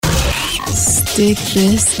Stick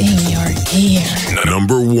this in your ear.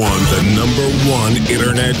 Number one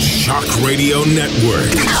internet shock radio network.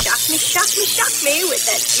 Shock me with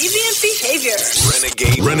that deviant behavior.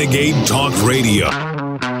 Renegade Talk Radio.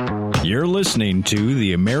 You're listening to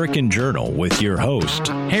The American Journal with your host,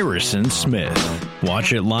 Harrison Smith.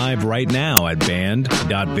 Watch it live right now at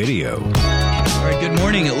band.video. All right, good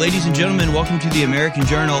morning, ladies and gentlemen. Welcome to The American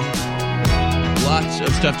Journal. Lots of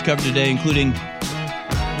stuff to cover today, including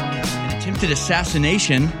an attempted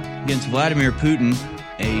assassination against Vladimir Putin,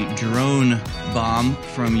 a drone bomb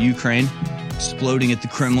from Ukraine exploding at the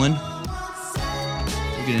Kremlin.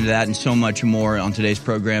 We'll get into that and so much more on today's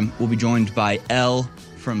program. We'll be joined by Elle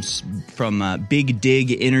from Big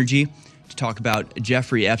Dig Energy to talk about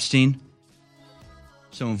Jeffrey Epstein,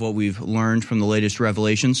 some of what we've learned from the latest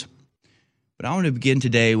revelations. But I want to begin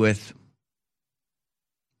today with,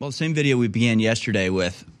 the same video we began yesterday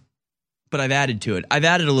with, but I've added to it. I've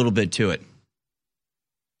added a little bit to it.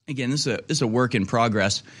 Again, this is a work in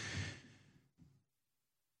progress.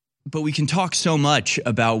 But we can talk so much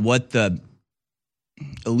about what the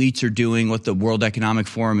elites are doing, what the World Economic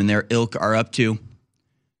Forum and their ilk are up to.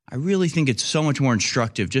 I really think it's so much more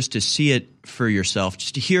instructive just to see it for yourself,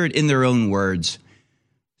 just to hear it in their own words.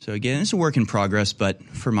 So again, it's a work in progress, but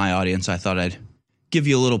for my audience, I thought I'd give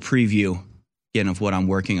you a little preview, again, of what I'm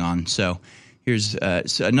working on. So here's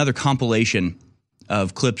another compilation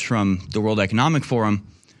of clips from the World Economic Forum.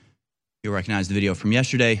 You'll recognize the video from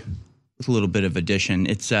yesterday with a little bit of addition.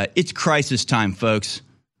 It's crisis time, folks.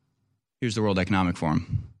 Here's the World Economic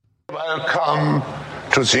Forum. Welcome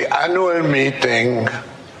to the annual meeting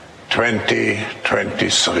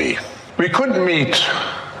 2023. We couldn't meet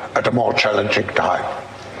at a more challenging time.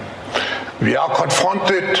 We are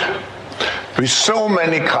confronted with so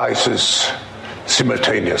many crises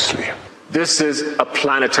simultaneously. This is a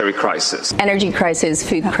planetary crisis. Energy crisis,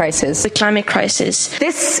 food crisis. The climate crisis.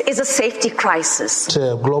 This is a safety crisis. It's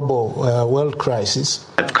a global world crisis.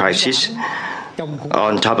 A crisis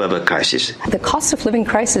on top of a crisis. The cost of living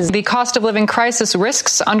crisis. The cost of living crisis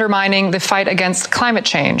risks undermining the fight against climate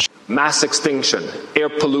change. Mass extinction, air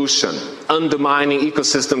pollution, undermining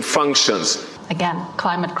ecosystem functions. Again,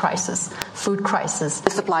 climate crisis, food crisis, the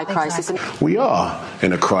supply crisis. We are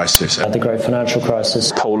in a crisis. The great financial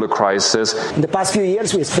crisis. Polar crisis. In the past few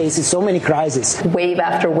years, we've faced so many crises. Wave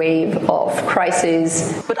after wave of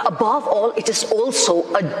crises. But above all, it is also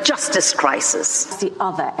a justice crisis. It's the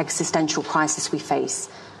other existential crisis we face,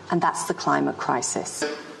 and that's the climate crisis.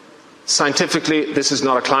 Scientifically, this is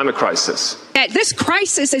not a climate crisis. This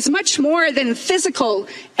crisis is much more than physical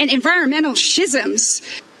and environmental schisms.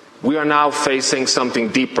 We are now facing something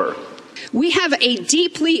deeper. We have a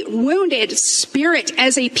deeply wounded spirit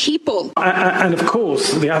as a people. And of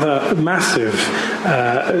course, the other massive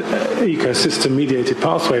ecosystem-mediated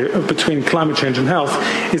pathway between climate change and health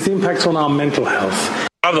is the impact on our mental health.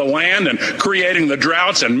 Of the land and creating the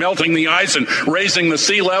droughts and melting the ice and raising the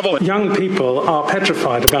sea level. Young people are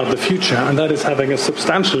petrified about the future, and that is having a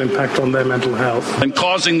substantial impact on their mental health. And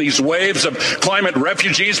causing these waves of climate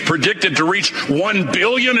refugees predicted to reach 1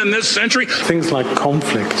 billion in this century. Things like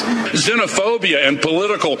conflict. Xenophobia and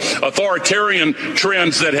political authoritarian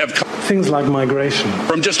trends that have come. Things like migration.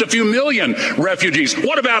 From just a few million refugees.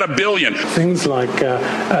 What about 1 billion? Things like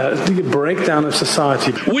the breakdown of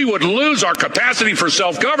society. We would lose our capacity for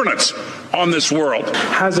self-governance on this world.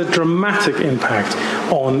 Has a dramatic impact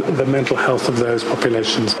on the mental health of those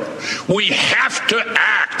populations. We have to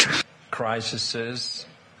act. Crises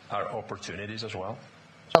are opportunities as well.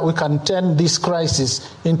 We can turn this crisis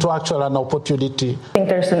into actual an opportunity. I think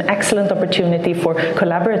there's an excellent opportunity for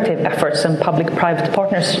collaborative efforts and public-private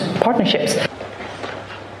partnerships.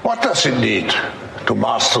 What does it need to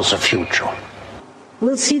master the future?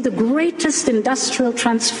 We'll see the greatest industrial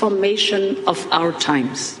transformation of our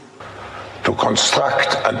times. To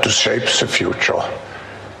construct and to shape the future.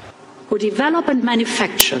 Who develop and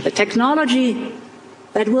manufacture the technology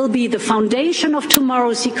that will be the foundation of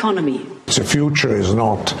tomorrow's economy. The future is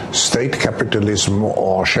not state capitalism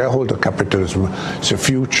or shareholder capitalism. The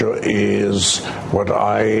future is what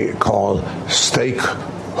I call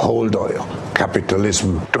stakeholder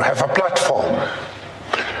capitalism. To have a platform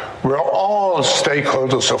where all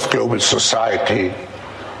stakeholders of global society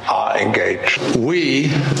are engaged. We,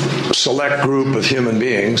 select group of human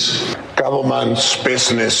beings, governments,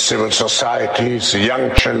 business, civil society, the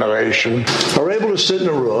young generation, are able to sit in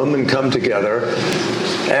a room and come together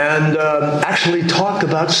and actually talk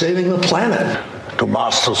about saving the planet. To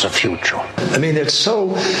master the future. I mean, it's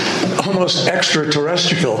so almost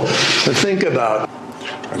extraterrestrial to think about.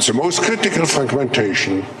 And the most critical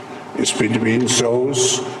fragmentation is between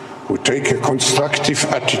those who take a constructive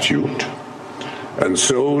attitude and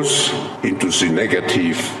those into the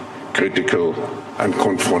negative, critical, and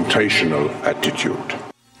confrontational attitude.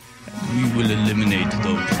 We will eliminate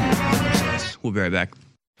those from the process. We'll be right back.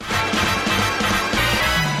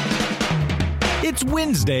 It's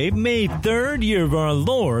Wednesday, May 3rd, year of our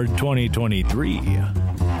Lord, 2023.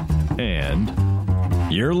 And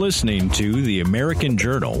you're listening to The American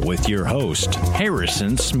Journal with your host,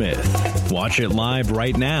 Harrison Smith. Watch it live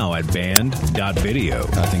right now at band.video.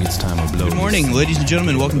 I think it's time to blow. Good morning, ladies and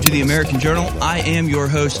gentlemen. Welcome to The American Journal. I am your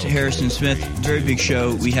host, Harrison Smith. Very big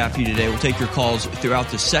show we have for you today. We'll take your calls throughout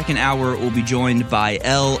the second hour. We'll be joined by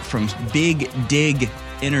Elle from Big Dig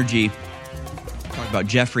Energy. Talk about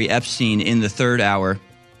Jeffrey Epstein in the third hour.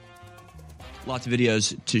 Lots of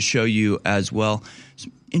videos to show you as well.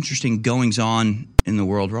 Some interesting goings-on in the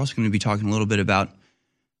world. We're also going to be talking a little bit about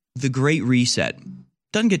the Great Reset.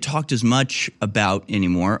 Doesn't get talked as much about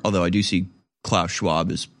anymore, although I do see Klaus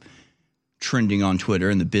Schwab is trending on Twitter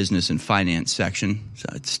in the business and finance section. So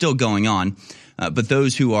it's still going on. But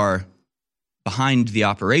those who are behind the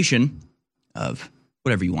operation of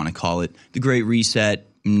whatever you want to call it, the Great Reset,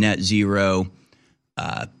 net zero,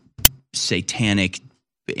 satanic,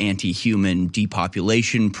 anti-human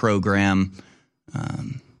depopulation program,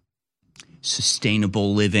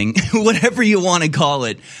 sustainable living, whatever you want to call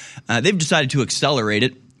it. They've decided to accelerate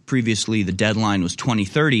it. Previously, the deadline was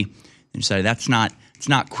 2030. They decided it's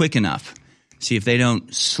not quick enough. See, if they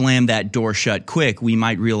don't slam that door shut quick, we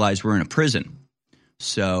might realize we're in a prison.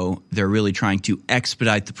 So they're really trying to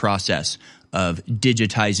expedite the process of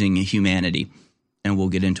digitizing humanity. And we'll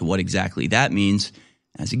get into what exactly that means.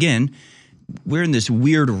 As again, we're in this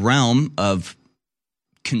weird realm of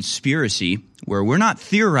conspiracy where we're not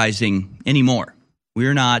theorizing anymore.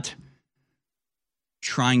 We're not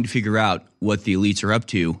trying to figure out what the elites are up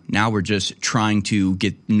to. Now we're just trying to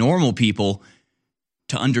get normal people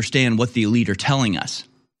to understand what the elite are telling us.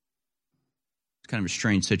 It's kind of a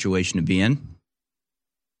strange situation to be in.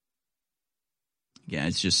 Yeah,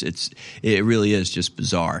 it really is just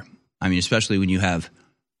bizarre. I mean, especially when you have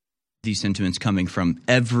these sentiments coming from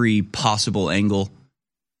every possible angle.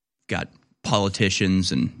 Got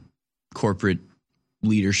politicians and corporate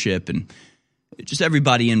leadership and just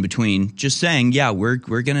everybody in between just saying, yeah, we're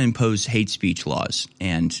going to impose hate speech laws,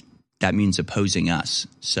 and that means opposing us.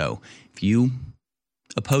 So if you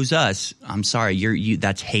oppose us, I'm sorry,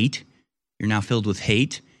 that's hate. You're now filled with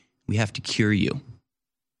hate. We have to cure you.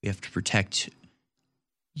 We have to protect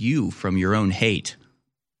you from your own hate.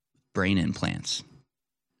 Brain implants,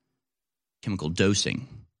 chemical dosing.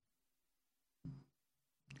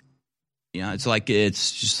 Yeah, it's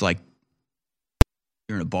just like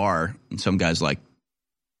you're in a bar and some guy's like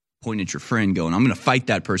pointing at your friend going, I'm going to fight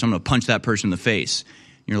that person. I'm going to punch that person in the face.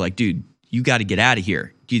 And you're like, dude, you got to get out of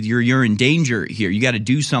here. You're in danger here. You got to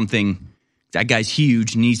do something. That guy's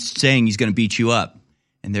huge and he's saying he's going to beat you up.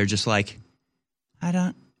 And they're just like,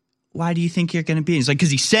 why do you think you're going to be? It's like,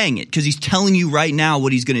 because he's saying it, because he's telling you right now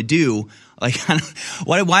what he's going to do. Like,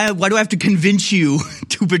 why do I have to convince you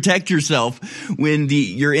to protect yourself when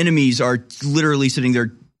your enemies are literally sitting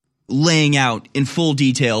there laying out in full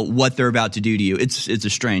detail what they're about to do to you? It's a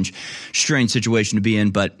strange situation to be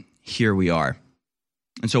in, but here we are.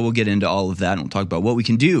 And so we'll get into all of that and we'll talk about what we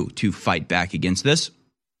can do to fight back against this.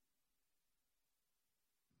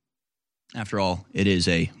 After all, it is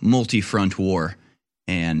a multi-front war,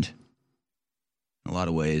 and in a lot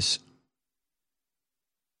of ways,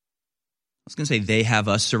 I was going to say they have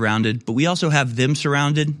us surrounded, but we also have them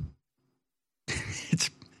surrounded. It's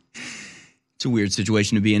a weird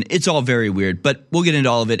situation to be in. It's all very weird, but we'll get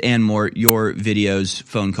into all of it and more. Your videos,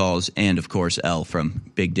 phone calls, and of course, Elle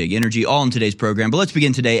from Big Dig Energy, all in today's program. But let's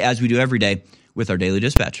begin today, as we do every day, with our Daily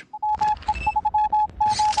Dispatch.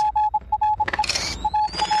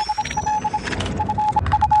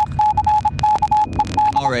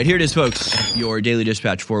 All right, here it is, folks. Your Daily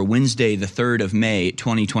Dispatch for Wednesday, the 3rd of May,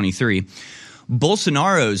 2023.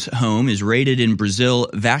 Bolsonaro's home is raided in Brazil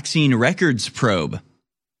vaccine records probe.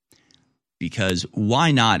 Because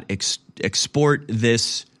why not export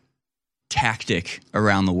this tactic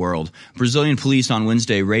around the world? Brazilian police on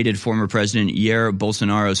Wednesday raided former President Jair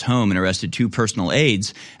Bolsonaro's home and arrested 2 personal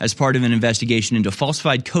aides as part of an investigation into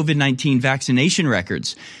falsified COVID-19 vaccination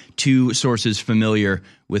records. 2 sources familiar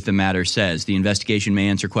with the matter says. The investigation may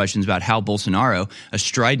answer questions about how Bolsonaro, a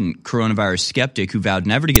strident coronavirus skeptic who vowed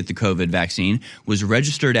never to get the COVID vaccine, was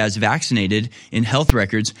registered as vaccinated in health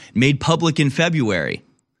records made public in February.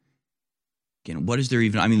 Again, what is there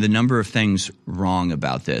even? I mean, the number of things wrong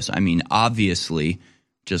about this. I mean, obviously,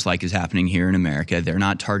 just like is happening here in America, they're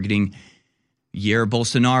not targeting Jair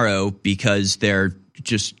Bolsonaro because they're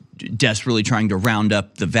just desperately trying to round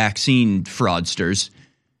up the vaccine fraudsters.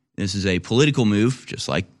 This is a political move, just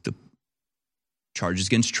like the charges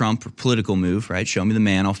against Trump are political move, right? Show me the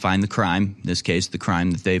man, I'll find the crime. In this case, the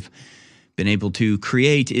crime that they've been able to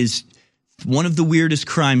create is one of the weirdest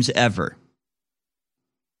crimes ever.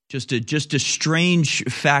 Just a strange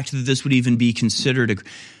fact that this would even be considered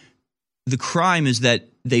the crime is that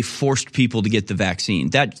they forced people to get the vaccine.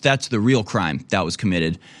 That's the real crime that was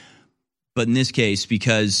committed. But in this case,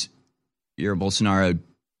 because Jair Bolsonaro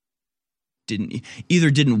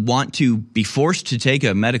didn't want to be forced to take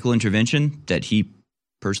a medical intervention that he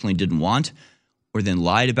personally didn't want, or then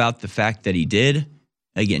lied about the fact that he did.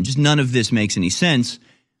 Again, just none of this makes any sense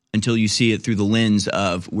until you see it through the lens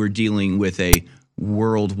of we're dealing with a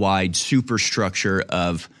worldwide superstructure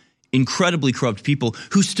of incredibly corrupt people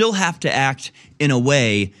who still have to act in a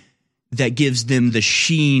way that gives them the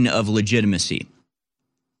sheen of legitimacy.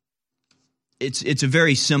 It's a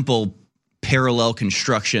very simple parallel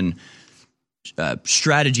construction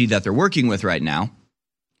strategy that they're working with right now.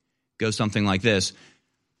 Goes something like this.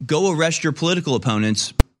 Go arrest your political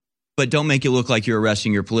opponents, but don't make it look like you're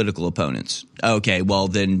arresting your political opponents. Okay, well,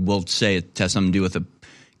 then we'll say it has something to do with a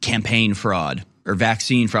campaign fraud or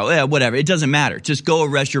vaccine fraud, whatever. It doesn't matter. Just go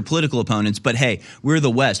arrest your political opponents. But hey, we're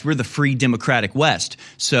the West. We're the free democratic West.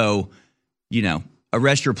 So,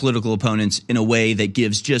 arrest your political opponents in a way that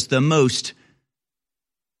gives just the most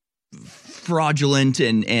fraudulent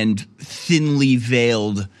and thinly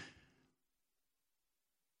veiled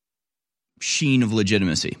sheen of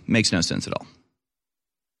legitimacy. Makes no sense at all.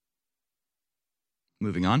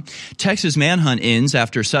 Moving on. Texas manhunt ends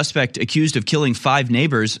after suspect accused of killing 5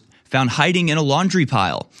 neighbors found hiding in a laundry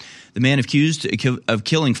pile. The man accused of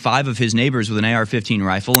killing 5 of his neighbors with an AR-15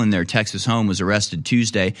 rifle in their Texas home was arrested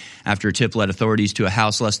Tuesday after a tip led authorities to a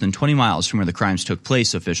house less than 20 miles from where the crimes took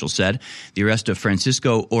place, officials said. The arrest of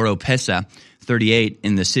Francisco Oropesa, 38,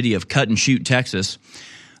 in the city of Cut and Shoot, Texas,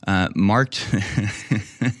 marked –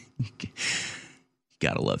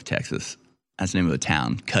 gotta love Texas. That's the name of a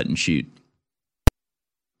town, Cut and Shoot.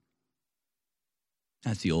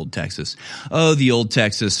 That's the old Texas. Oh, the old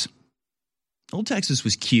Texas. Old Texas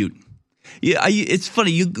was cute. Yeah, it's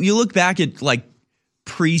funny. You look back at like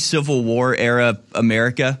pre-Civil War era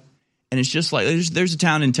America, and it's just like there's a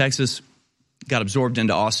town in Texas, got absorbed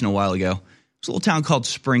into Austin a while ago. It's a little town called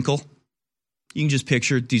Sprinkle. You can just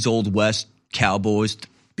picture these old West cowboys,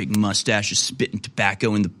 big mustaches, spitting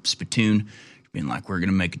tobacco in the spittoon, being like, we're going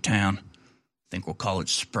to make a town. I think we'll call it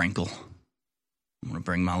Sprinkle. I'm going to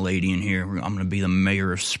bring my lady in here. I'm going to be the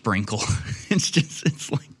mayor of Sprinkle.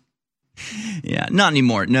 It's like, yeah, not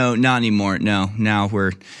anymore. No, not anymore. No, now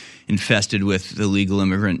we're infested with illegal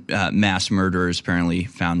immigrant mass murderers apparently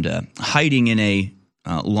found hiding in a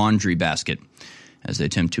laundry basket as they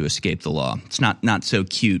attempt to escape the law. It's not so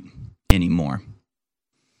cute anymore.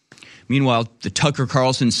 Meanwhile, the Tucker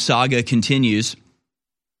Carlson saga continues.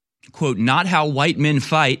 Quote, not how white men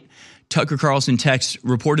fight. Tucker Carlson texts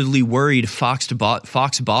reportedly worried Fox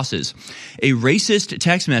bosses. A racist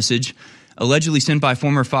text message allegedly sent by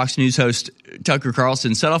former Fox News host Tucker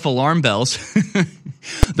Carlson set off alarm bells.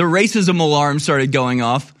 The racism alarm started going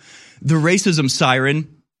off. The racism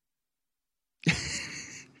siren.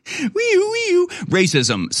 Wee-oo.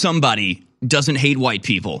 Racism. Somebody doesn't hate white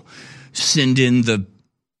people. Send in the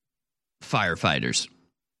firefighters.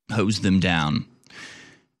 Hose them down.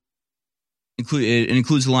 It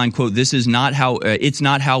includes the line, quote, this is not how, it's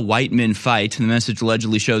not how white men fight. The message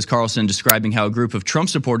allegedly shows Carlson describing how a group of Trump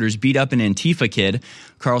supporters beat up an Antifa kid.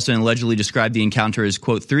 Carlson allegedly described the encounter as,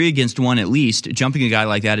 quote, 3 against 1 at least. Jumping a guy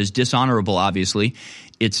like that is dishonorable, obviously.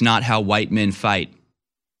 It's not how white men fight.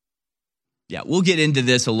 Yeah, we'll get into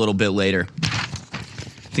this a little bit later.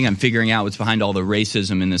 I think I'm figuring out what's behind all the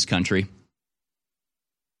racism in this country.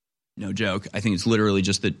 No joke. I think it's literally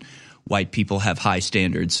just that white people have high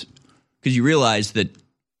standards. Because you realize that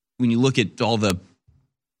when you look at all the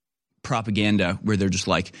propaganda where they're just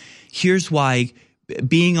like, here's why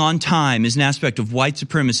being on time is an aspect of white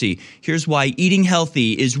supremacy. Here's why eating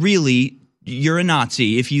healthy is really, you're a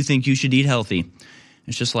Nazi if you think you should eat healthy.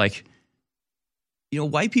 It's just like,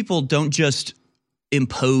 white people don't just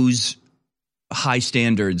impose high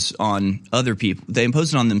standards on other people. They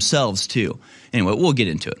impose it on themselves too. Anyway, we'll get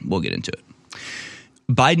into it.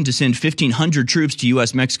 Biden to send 1,500 troops to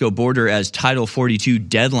U.S.-Mexico border as Title 42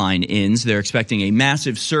 deadline ends. They're expecting a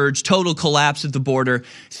massive surge, total collapse at the border.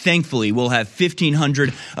 Thankfully, we'll have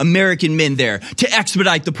 1,500 American men there to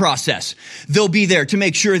expedite the process. They'll be there to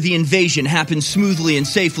make sure the invasion happens smoothly and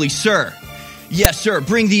safely. Sir, Yes, sir.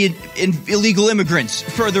 Bring the illegal immigrants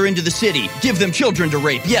further into the city. Give them children to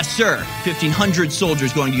rape. Yes, sir. 1,500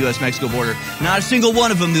 soldiers going to U.S.-Mexico border. Not a single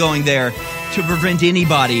one of them going there to prevent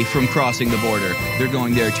anybody from crossing the border. They're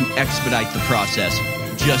going there to expedite the process,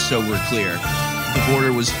 just so we're clear. The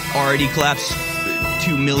border was already collapsed,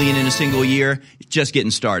 2 million in a single year, just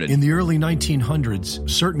getting started. In the early 1900s,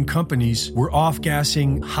 certain companies were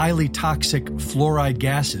off-gassing highly toxic fluoride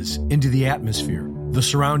gases into the atmosphere. The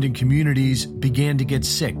surrounding communities began to get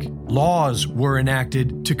sick. Laws were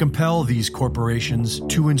enacted to compel these corporations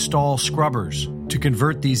to install scrubbers to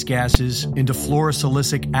convert these gases into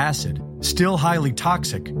fluorosilicic acid, still highly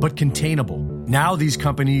toxic but containable. Now these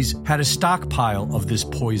companies had a stockpile of this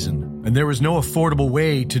poison, and there was no affordable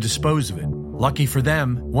way to dispose of it. Lucky for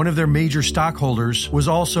them, one of their major stockholders was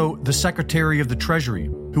also the Secretary of the Treasury,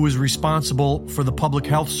 who was responsible for the Public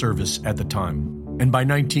Health Service at the time. And by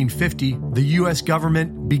 1950, the U.S.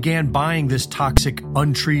 government began buying this toxic,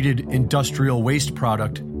 untreated industrial waste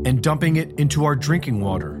product and dumping it into our drinking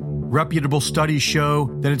water. Reputable studies show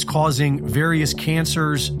that it's causing various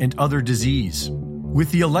cancers and other disease.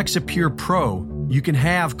 With the Alexa Pure Pro, you can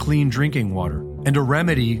have clean drinking water and a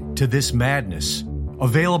remedy to this madness.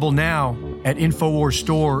 Available now at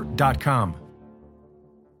InfoWarsStore.com.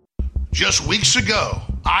 Just weeks ago,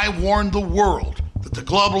 I warned the world that the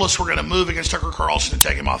globalists were going to move against Tucker Carlson and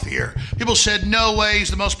take him off the air. People said, no way,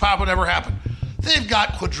 he's the most powerful ever happen. They've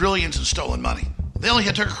got quadrillions in stolen money. They only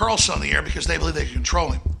had Tucker Carlson on the air because they believed they could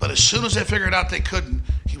control him. But as soon as they figured out they couldn't,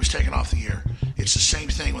 he was taken off the air. It's the same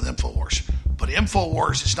thing with InfoWars. But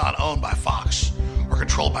InfoWars is not owned by Fox or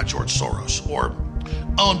controlled by George Soros or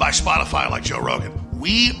owned by Spotify like Joe Rogan.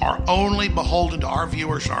 We are only beholden to our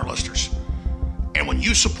viewers and our listeners. And when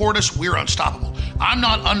you support us, we're unstoppable. I'm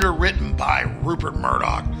not underwritten by Rupert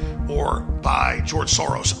Murdoch or by George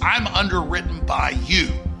Soros. I'm underwritten by you,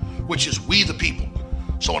 which is we the people.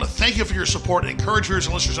 So I want to thank you for your support and encourage viewers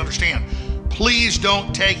and listeners to understand. Please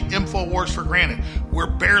don't take InfoWars for granted. We're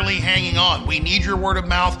barely hanging on. We need your word of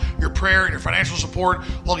mouth, your prayer, and your financial support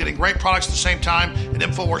while getting great products at the same time at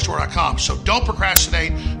InfoWarsStore.com. So don't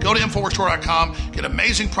procrastinate. Go to InfoWarsStore.com, get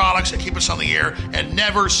amazing products that keep us on the air, and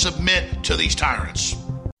never submit to these tyrants.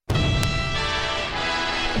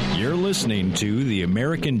 You're listening to The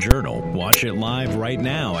American Journal. Watch it live right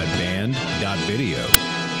now at band.video.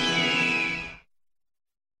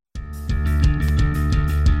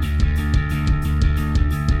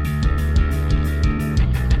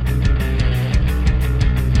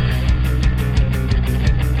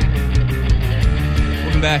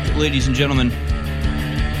 Back, ladies and gentlemen.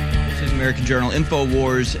 This is American Journal.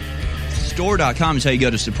 InfoWarsStore.com is how you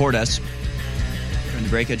go to support us. During the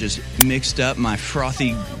break, I just mixed up my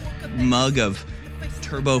frothy mug of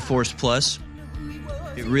Turbo Force Plus.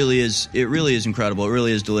 It really is incredible. It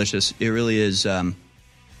really is delicious. It really is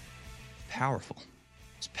powerful.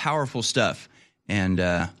 It's powerful stuff. And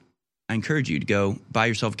I encourage you to go buy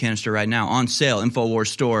yourself a canister right now. On sale,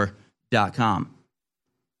 InfoWarsStore.com.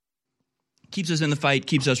 Keeps us in the fight,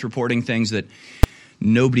 keeps us reporting things that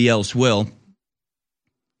nobody else will.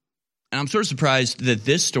 And I'm sort of surprised that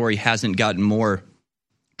this story hasn't gotten more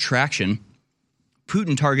traction.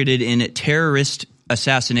 Putin targeted in terrorist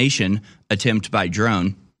assassination attempt by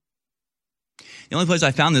drone. The only place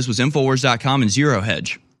I found this was Infowars.com and Zero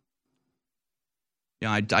Hedge. You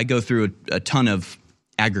know, I go through a ton of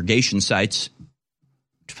aggregation sites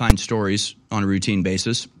to find stories on a routine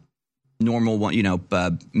basis. Normal one,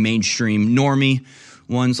 mainstream normie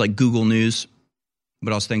ones like Google News,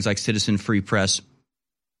 but also things like Citizen Free Press.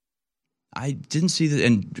 I didn't see that,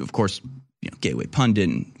 and of course, Gateway Pundit,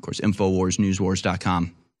 and of course, Infowars,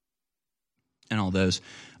 Newswars.com, and all those.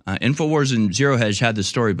 Infowars and Zero Hedge had this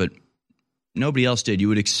story, but nobody else did. You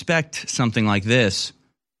would expect something like this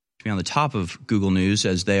to be on the top of Google News,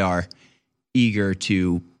 as they are eager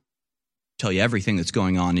to tell you everything that's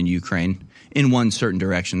going on in Ukraine in one certain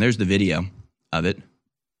direction. There's the video of it.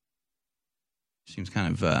 Seems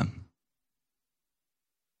kind of,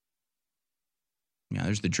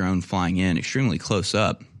 there's the drone flying in extremely close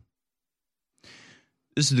up.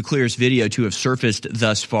 This is the clearest video to have surfaced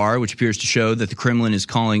thus far, which appears to show that the Kremlin is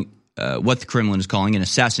calling what the Kremlin is calling an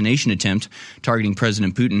assassination attempt targeting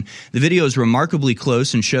President Putin. The video is remarkably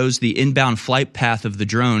close and shows the inbound flight path of the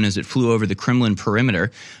drone as it flew over the Kremlin perimeter.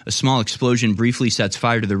 A small explosion briefly sets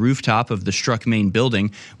fire to the rooftop of the struck main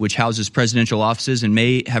building, which houses presidential offices and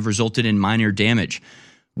may have resulted in minor damage.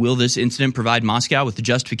 Will this incident provide Moscow with the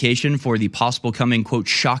justification for the possible coming, quote,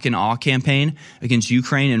 shock and awe campaign against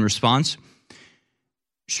Ukraine in response?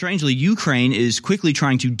 Strangely, Ukraine is quickly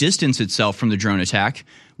trying to distance itself from the drone attack,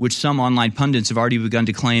 which some online pundits have already begun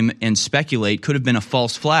to claim and speculate could have been a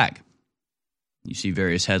false flag. You see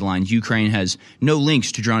various headlines. Ukraine has no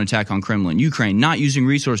links to drone attack on Kremlin. Ukraine not using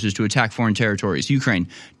resources to attack foreign territories. Ukraine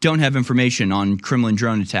don't have information on Kremlin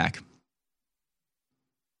drone attack.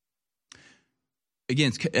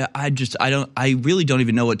 Again, I really don't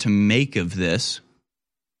even know what to make of this.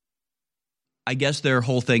 I guess their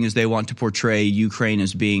whole thing is they want to portray Ukraine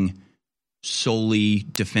as being solely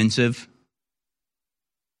defensive.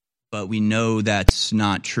 But we know that's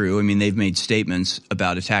not true. I mean, they've made statements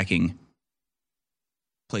about attacking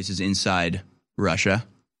places inside Russia.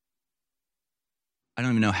 I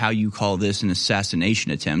don't even know how you call this an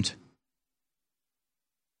assassination attempt.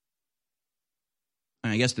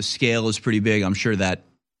 I guess the scale is pretty big. I'm sure that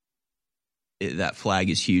that flag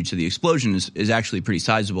is huge. So the explosion is actually pretty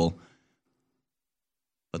sizable.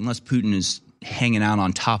 But unless Putin is hanging out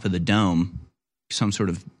on top of the dome, some sort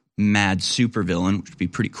of mad supervillain, which would be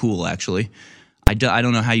pretty cool, actually, I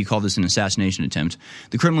don't know how you call this an assassination attempt.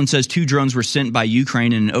 The Kremlin says 2 drones were sent by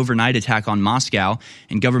Ukraine in an overnight attack on Moscow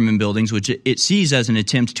and government buildings, which it sees as an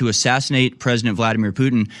attempt to assassinate President Vladimir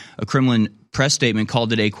Putin. A Kremlin press statement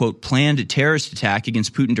called it a, quote, planned terrorist attack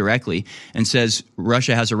against Putin directly, and says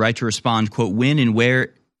Russia has a right to respond, quote, when and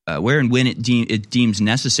where and when it deems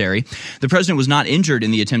necessary. The president was not injured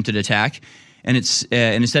in the attempted attack, and it's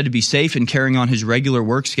said to be safe in carrying on his regular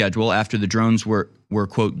work schedule after the drones were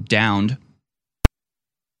quote, downed.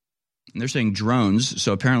 And they're saying drones,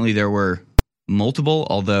 so apparently there were multiple,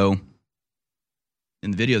 although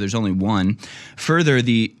in the video there's only one. Further,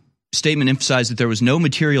 the statement emphasized that there was no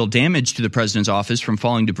material damage to the president's office from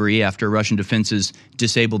falling debris after Russian defenses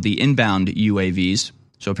disabled the inbound UAVs.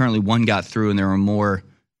 So apparently one got through and there were more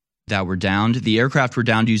that were downed. The aircraft were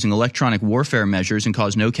downed using electronic warfare measures and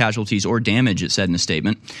caused no casualties or damage, it said in a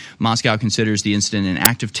statement. Moscow considers the incident an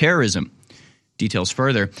act of terrorism. Details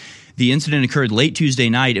further. The incident occurred late Tuesday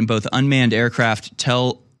night, and both unmanned aircraft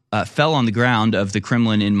fell on the ground of the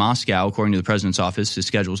Kremlin in Moscow, according to the president's office. His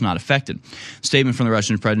schedule was not affected. A statement from the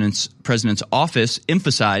Russian president's office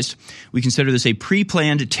emphasized, we consider this a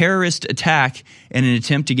pre-planned terrorist attack and an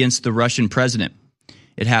attempt against the Russian president.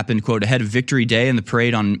 It happened, quote, ahead of Victory Day and the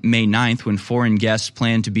parade on May 9th when foreign guests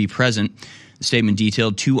planned to be present. The statement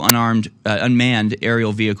detailed 2 unmanned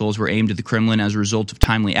aerial vehicles were aimed at the Kremlin as a result of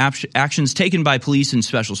timely actions taken by police and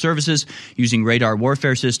special services using radar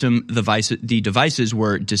warfare system. The devices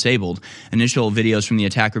were disabled. Initial videos from the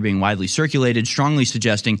attack are being widely circulated, strongly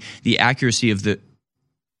suggesting the accuracy of the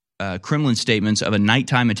Kremlin statements of a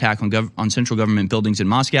nighttime attack on central government buildings in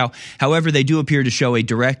Moscow. However, they do appear to show a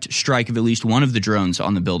direct strike of at least one of the drones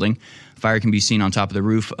on the building. Fire can be seen on top of the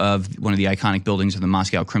roof of one of the iconic buildings of the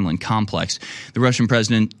Moscow Kremlin complex. The Russian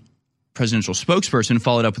presidential spokesperson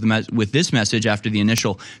followed up with this message after the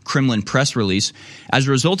initial Kremlin press release. As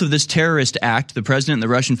a result of this terrorist act, the president of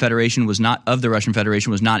the Russian Federation was not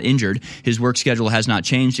injured. His work schedule has not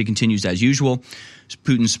changed. It continues as usual.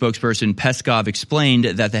 Putin's spokesperson Peskov explained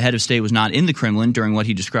that the head of state was not in the Kremlin during what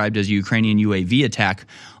he described as a Ukrainian UAV attack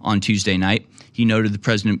on Tuesday night. He noted that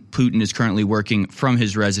President Putin is currently working from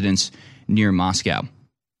his residence near Moscow.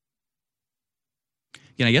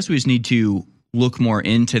 Again, I guess we just need to look more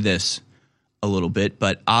into this a little bit,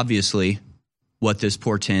 but obviously what this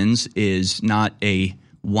portends is not a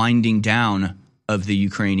winding down of the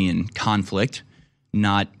Ukrainian conflict,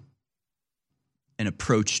 not an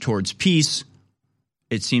approach towards peace.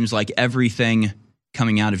 It seems like everything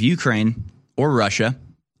coming out of Ukraine or Russia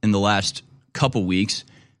in the last couple weeks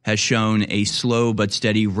has shown a slow but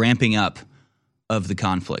steady ramping up of the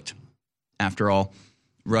conflict. After all,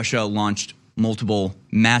 Russia launched multiple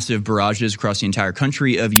massive barrages across the entire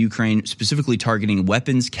country of Ukraine, specifically targeting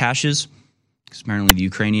weapons caches, because apparently the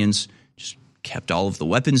Ukrainians just kept all of the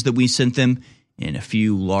weapons that we sent them in a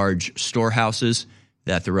few large storehouses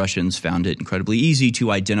that the Russians found it incredibly easy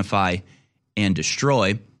to identify and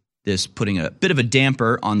destroy, this putting a bit of a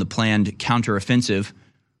damper on the planned counteroffensive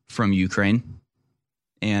from Ukraine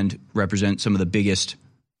and represent some of the biggest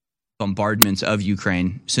bombardments of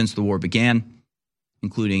Ukraine since the war began,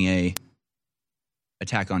 including a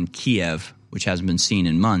attack on Kiev, which hasn't been seen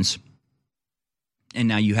in months. And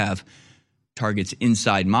now you have targets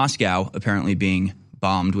inside Moscow apparently being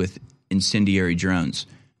bombed with incendiary drones.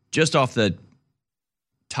 Just off the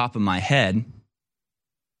top of my head,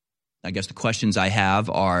 I guess the questions I have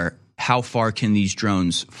are, how far can these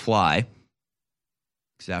drones fly?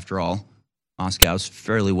 Because after all, Moscow's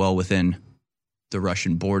fairly well within the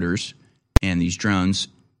Russian borders, and these drones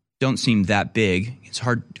don't seem that big. It's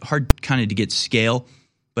hard kind of to get scale,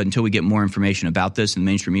 but until we get more information about this, and the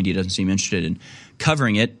mainstream media doesn't seem interested in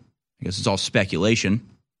covering it, I guess it's all speculation.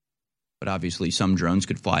 But obviously some drones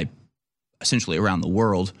could fly essentially around the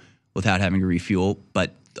world without having to refuel.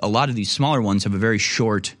 But a lot of these smaller ones have a very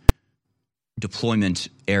short deployment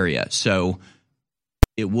area. So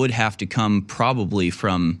it would have to come probably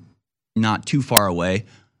from not too far away.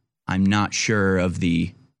 I'm not sure of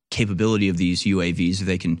the capability of these UAVs, if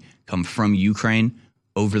they can come from Ukraine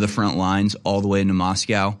over the front lines all the way into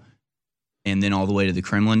Moscow and then all the way to the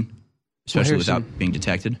Kremlin, especially without being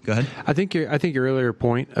detected. Go ahead. I think your earlier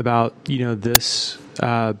point about this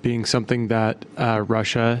being something that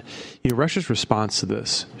Russia's response to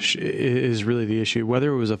this is really the issue.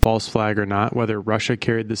 Whether it was a false flag or not, whether Russia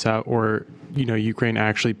carried this out or Ukraine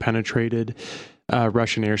actually penetrated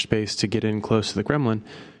Russian airspace to get in close to the Kremlin.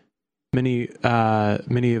 Many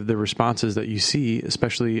of the responses that you see,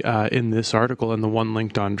 especially in this article and the one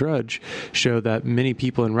linked on Drudge, show that many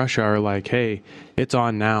people in Russia are like, "Hey, it's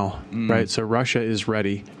on now," right? So Russia is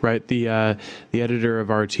ready, right? The editor of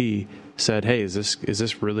RT said, "Hey, is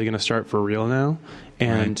this really going to start for real now?"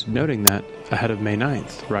 And noting that ahead of May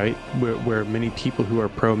 9th, right, where many people who are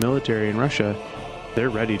pro-military in Russia, they're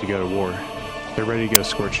ready to go to war. They're ready to go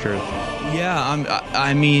scorched earth. Yeah,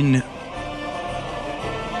 I mean,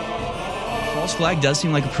 false flag does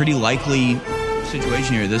seem like a pretty likely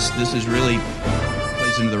situation here. This is really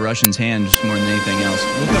plays into the Russians' hands more than anything else.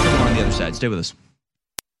 We'll cover more on the other side. Stay with us.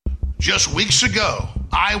 Just weeks ago,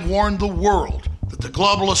 I warned the world that the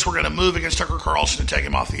globalists were going to move against Tucker Carlson and take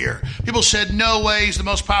him off the air. People said, no way, he's the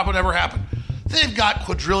most popular ever happened. They've got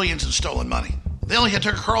quadrillions in stolen money. They only had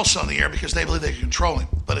Tucker Carlson on the air because they believed they could control him.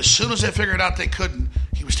 But as soon as they figured out they couldn't,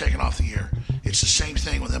 he was taken off the air. It's the same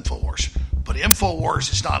thing with InfoWars. But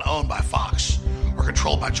InfoWars is not owned by Fox or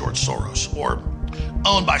controlled by George Soros or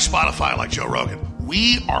owned by Spotify like Joe Rogan.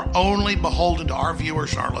 We are only beholden to our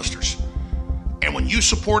viewers and our listeners. And when you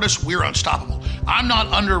support us, we're unstoppable. I'm not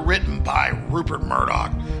underwritten by Rupert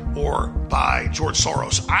Murdoch or by George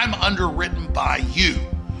Soros. I'm underwritten by you,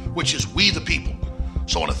 which is we the people.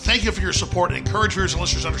 So I want to thank you for your support and encourage viewers and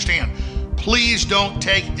listeners to understand. Please don't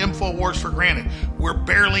take InfoWars for granted. We're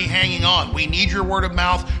barely hanging on. We need your word of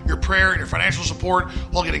mouth, your prayer, and your financial support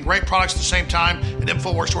while getting great products at the same time at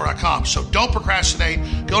InfoWarsStore.com. So don't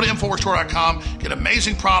procrastinate. Go to InfoWarsStore.com, get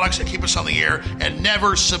amazing products that keep us on the air, and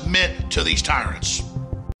never submit to these tyrants.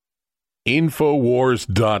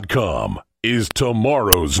 InfoWars.com is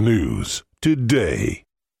tomorrow's news today.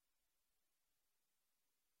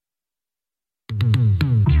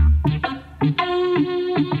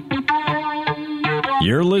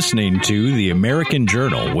 You're listening to The American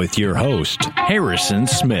Journal with your host, Harrison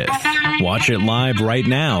Smith. Watch it live right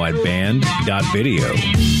now at band.video.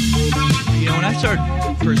 When I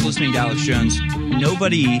started first listening to Alex Jones,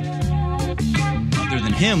 nobody other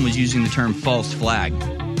than him was using the term false flag.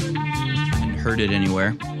 I hadn't heard it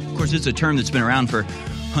anywhere. Of course, it's a term that's been around for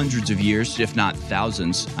hundreds of years, if not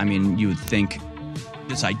thousands. I mean, you would think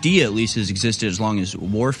this idea at least has existed as long as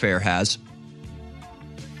warfare has.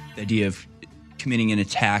 The idea of committing an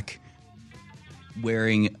attack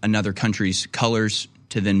wearing another country's colors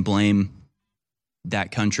to then blame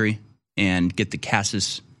that country and get the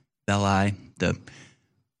casus belli, the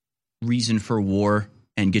reason for war,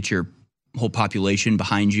 and get your whole population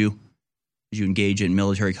behind you as you engage in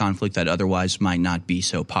military conflict that otherwise might not be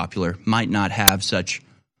so popular, might not have such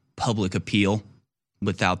public appeal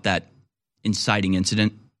without that inciting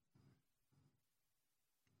incident.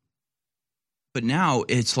 But now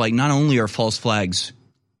it's like not only are false flags,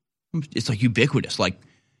 it's like ubiquitous. Like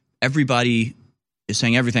everybody is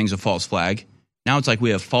saying everything's a false flag. Now it's like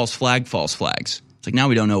we have false flags. It's like now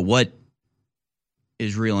we don't know what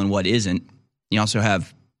is real and what isn't. You also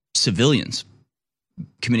have civilians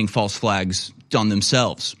committing false flags on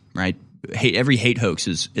themselves, right? Every hate hoax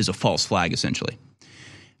is a false flag, essentially.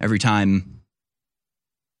 Every time,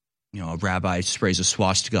 a rabbi sprays a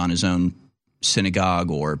swastika on his own synagogue,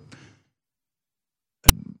 or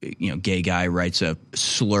gay guy writes a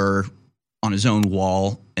slur on his own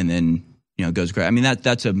wall and then, goes crazy. I mean,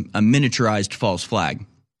 that's a miniaturized false flag.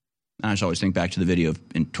 I just always think back to the video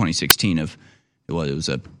in 2016 of it was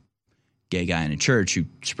a gay guy in a church who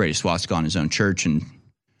sprayed a swastika on his own church and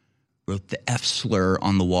wrote the F slur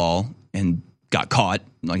on the wall and got caught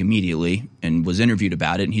like immediately and was interviewed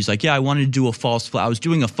about it. And he's like, yeah, I wanted to do a false flag. I was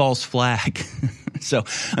doing a false flag. So,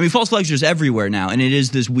 I mean, false flags are just everywhere now. And it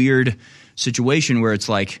is this weird situation where it's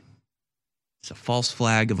like, it's a false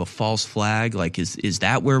flag of a false flag. Like, is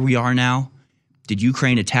that where we are now? Did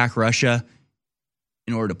Ukraine attack Russia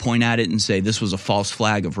in order to point at it and say this was a false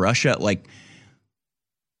flag of Russia? Like,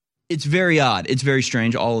 it's very odd. It's very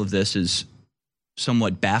strange. All of this is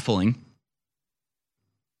somewhat baffling.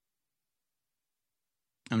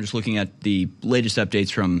 I'm just looking at the latest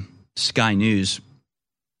updates from Sky News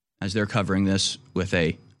as they're covering this with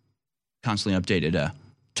a constantly updated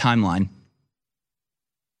timeline.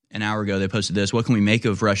 An hour ago, they posted this. What can we make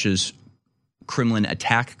of Russia's Kremlin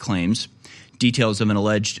attack claims? Details of an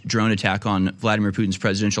alleged drone attack on Vladimir Putin's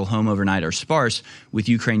presidential home overnight are sparse, with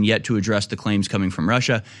Ukraine yet to address the claims coming from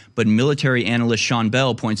Russia. But military analyst Sean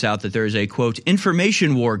Bell points out that there is a, quote,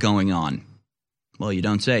 information war going on. Well, you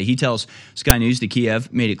don't say. He tells Sky News that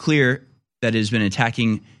Kiev made it clear that it has been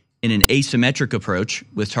attacking in an asymmetric approach,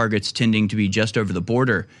 with targets tending to be just over the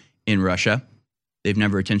border in Russia. They've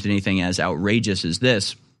never attempted anything as outrageous as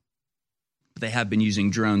this. They have been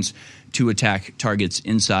using drones to attack targets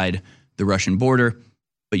inside the Russian border,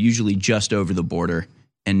 but usually just over the border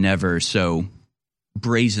and never so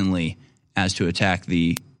brazenly as to attack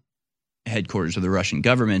the headquarters of the Russian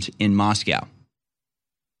government in Moscow.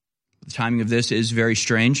 The timing of this is very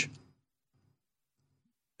strange.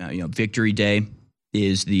 Victory Day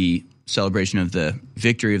is the celebration of the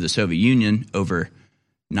victory of the Soviet Union over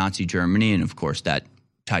Nazi Germany, and of course that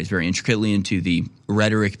ties very intricately into the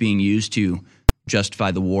rhetoric being used to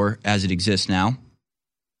justify the war as it exists now.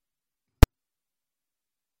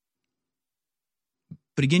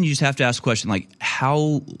 But again, you just have to ask the question, like,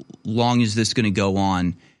 how long is this going to go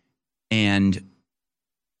on, and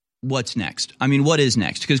what's next? I mean, what is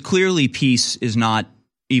next? Because clearly peace is not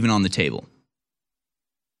even on the table.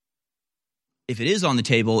 If it is on the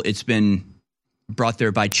table, it's been brought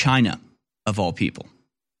there by China, of all people,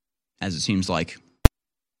 as it seems like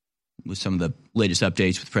with some of the latest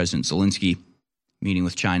updates with President Zelensky meeting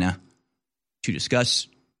with China to discuss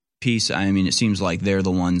peace. I mean, it seems like they're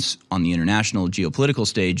the ones on the international geopolitical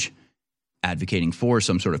stage advocating for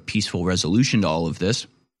some sort of peaceful resolution to all of this.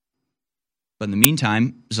 But in the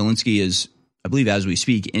meantime, Zelensky is, I believe as we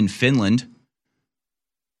speak, in Finland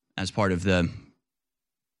as part of the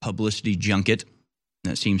publicity junket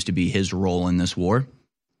that seems to be his role in this war,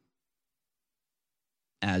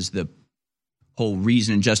 as the whole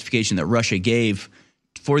reason and justification that Russia gave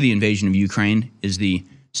for the invasion of Ukraine is the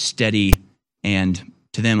steady and,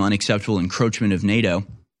 to them, unacceptable encroachment of NATO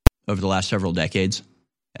over the last several decades,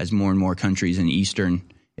 as more and more countries in Eastern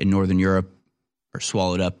and Northern Europe are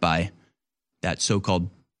swallowed up by that so-called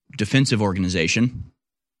defensive organization.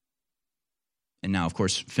 And now, of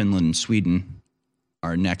course, Finland and Sweden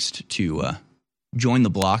are next to join the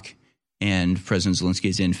bloc, and President Zelensky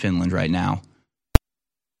is in Finland right now.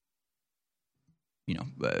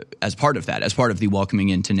 As part of that, as part of the welcoming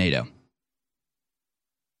into NATO.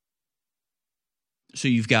 So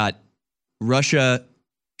you've got Russia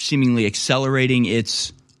seemingly accelerating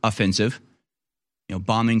its offensive,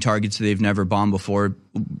 bombing targets that they've never bombed before,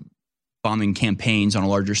 bombing campaigns on a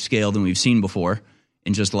larger scale than we've seen before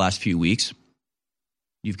in just the last few weeks.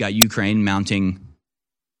 You've got Ukraine mounting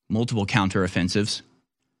multiple counteroffensives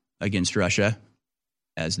against Russia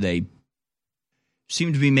as they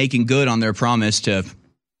seem to be making good on their promise to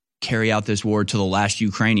carry out this war to the last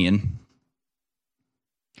Ukrainian.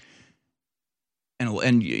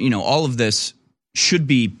 And all of this should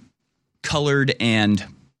be colored and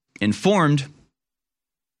informed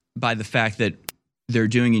by the fact that they're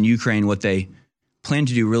doing in Ukraine what they plan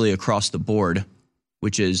to do really across the board,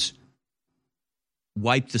 which is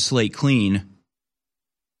wipe the slate clean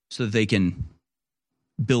so that they can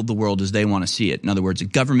build the world as they want to see it. In other words, a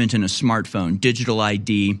government and a smartphone, digital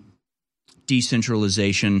ID,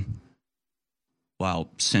 decentralization, while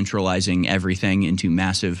centralizing everything into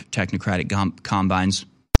massive technocratic combines,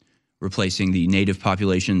 replacing the native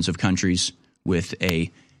populations of countries with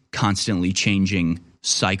a constantly changing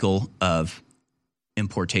cycle of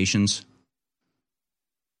importations.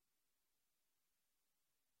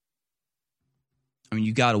 I mean,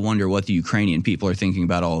 you got to wonder what the Ukrainian people are thinking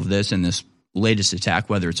about all of this and this latest attack,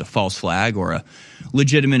 whether it's a false flag or a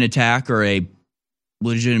legitimate attack or a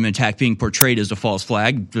legitimate attack being portrayed as a false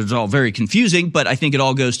flag. It's all very confusing, but I think it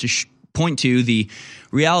all goes to point to the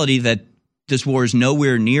reality that this war is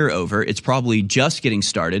nowhere near over. It's probably just getting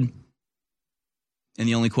started. And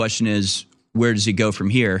the only question is, where does it go from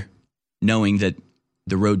here, knowing that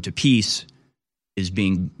the road to peace is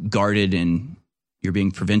being guarded and you're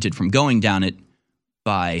being prevented from going down it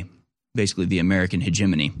by basically the American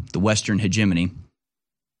hegemony, the Western hegemony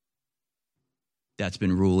that's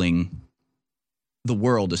been ruling the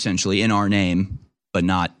world essentially in our name, but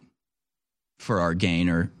not for our gain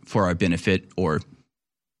or for our benefit or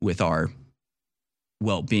with our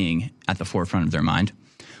well-being at the forefront of their mind.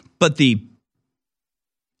 But the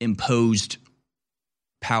imposed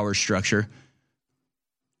power structure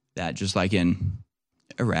that, just like in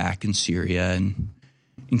Iraq and Syria and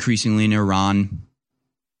increasingly in Iran,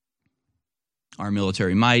 our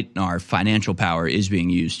military might, our financial power is being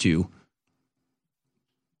used to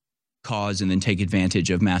cause and then take advantage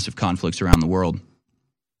of massive conflicts around the world.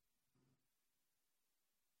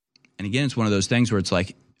 And again, it's one of those things where it's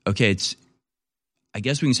like, okay, I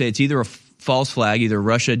guess we can say it's either a false flag, either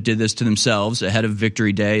Russia did this to themselves ahead of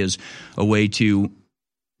Victory Day as a way to,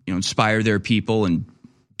 inspire their people and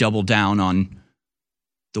double down on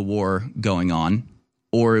the war going on,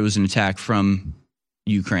 or it was an attack from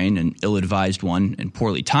Ukraine, an ill-advised one and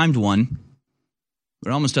poorly timed one. But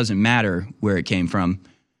it almost doesn't matter where it came from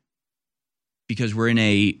because we're in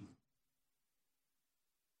a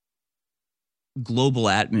global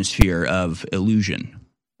atmosphere of illusion,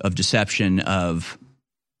 of deception, of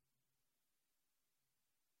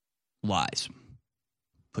lies,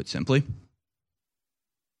 put simply.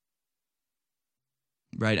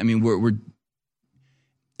 Right? I mean, we're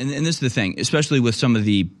and this is the thing, especially with some of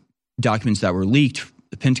the documents that were leaked,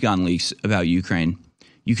 the Pentagon leaks about Ukraine,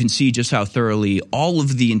 you can see just how thoroughly all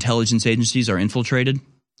of the intelligence agencies are infiltrated.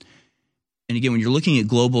 And again, when you're looking at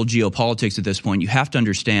global geopolitics at this point, you have to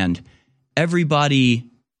understand everybody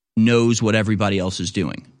knows what everybody else is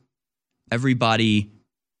doing. Everybody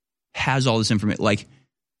has all this information. Like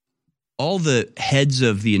all the heads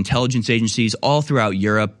of the intelligence agencies all throughout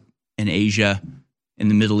Europe and Asia and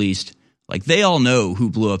the Middle East, like they all know who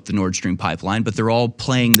blew up the Nord Stream pipeline, but they're all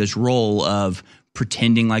playing this role of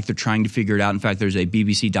pretending like they're trying to figure it out. In fact, there's a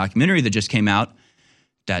BBC documentary that just came out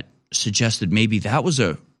that suggested maybe that was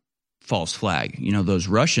a false flag. Those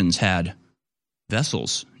Russians had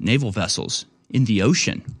vessels, naval vessels, in the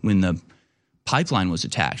ocean when the pipeline was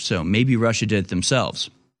attacked. So maybe Russia did it themselves.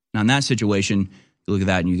 Now, in that situation, you look at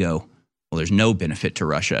that and you go, well, there's no benefit to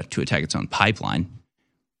Russia to attack its own pipeline.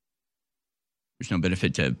 There's no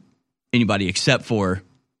benefit to anybody except for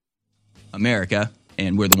America,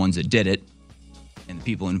 and we're the ones that did it. And the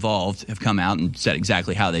people involved have come out and said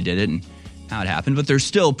exactly how they did it and how it happened. But they're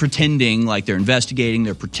still pretending like they're investigating.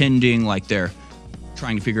 They're pretending like they're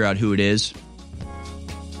trying to figure out who it is.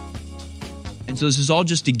 And so this is all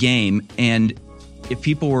just a game. And if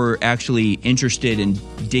people were actually interested in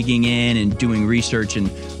digging in and doing research and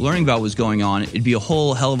learning about what's going on, it'd be a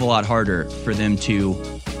whole hell of a lot harder for them to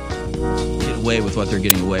get away with what they're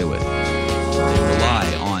getting away with. They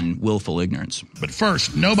rely on willful ignorance. But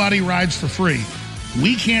first, nobody rides for free.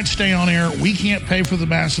 We can't stay on air. We can't pay for the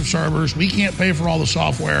massive servers. We can't pay for all the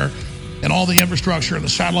software and all the infrastructure and the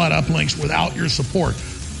satellite uplinks without your support.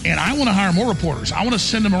 And I want to hire more reporters. I want to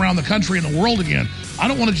send them around the country and the world again. I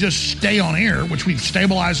don't want to just stay on air, which we've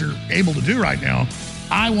stabilized or able to do right now.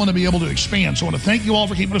 I want to be able to expand. So I want to thank you all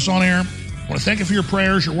for keeping us on air. I want to thank you for your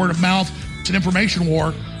prayers, your word of mouth. It's an information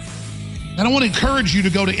war. And I want to encourage you to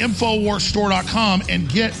go to InfoWarsStore.com and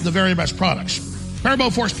get the very best products. Turbo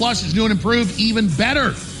Force Plus is new and improved, even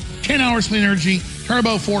better. 10 hours clean energy,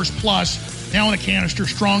 Turbo Force Plus, now in a canister,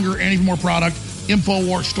 stronger and even more product.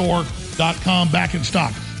 InfoWarsStore.com, back in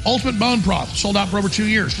stock. Ultimate Bone Broth, sold out for over 2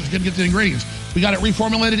 years. Just going to get the ingredients. We got it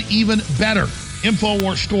reformulated even better.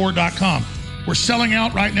 InfoWarsStore.com. We're selling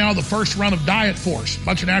out right now the first run of Diet Force. A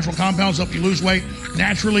bunch of natural compounds help you lose weight.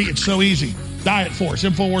 Naturally, it's so easy. Diet Force,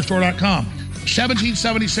 InfoWarsStore.com.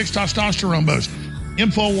 1776 testosterone boost.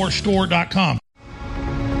 InfoWarsStore.com.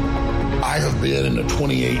 I have been in a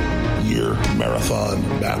 28-year marathon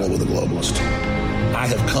battle with a globalist. I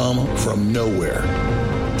have come from nowhere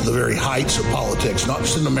to the very heights of politics, not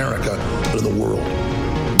just in America, but in the world.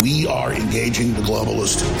 We are engaging the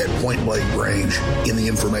globalists at point-blank range in the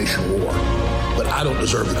information war. But I don't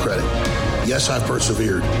deserve the credit. Yes, I've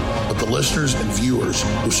persevered, but the listeners and viewers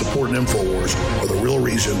who support InfoWars are the real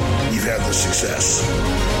reason we've had this success.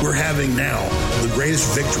 We're having now the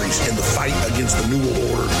greatest victories in the fight against the New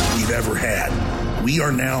World Order we've ever had. We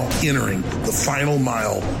are now entering the final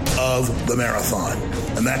mile of the marathon.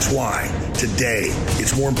 And that's why today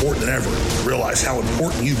it's more important than ever to realize how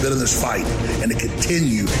important you've been in this fight and to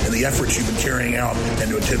continue in the efforts you've been carrying out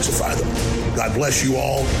and to intensify them. God bless you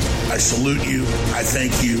all. I salute you. I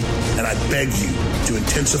thank you. And I beg you to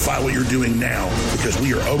intensify what you're doing now because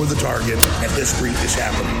we are over the target and history is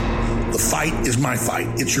happening. The fight is my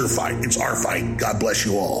fight. It's your fight. It's our fight. God bless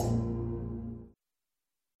you all.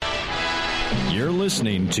 You're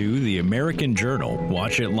listening to The American Journal.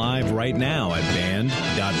 Watch it live right now at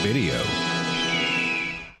band.video.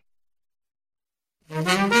 All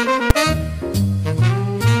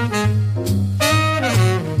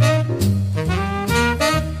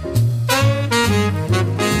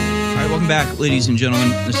right, welcome back, ladies and gentlemen.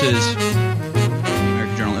 This is The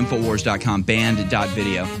American Journal, Infowars.com,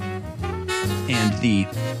 band.video. And the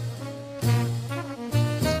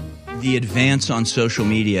advance on social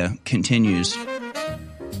media continues.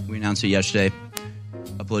 We announced it yesterday.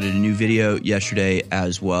 Uploaded a new video yesterday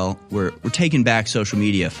as well. We're taking back social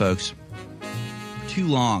media, folks. For too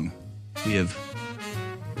long, we have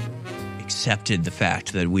accepted the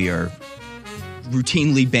fact that we are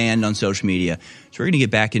routinely banned on social media. So we're going to get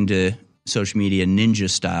back into social media ninja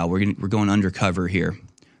style. We're going undercover here.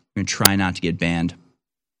 We're going to try not to get banned. I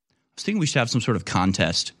was thinking we should have some sort of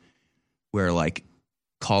contest where like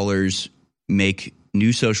callers make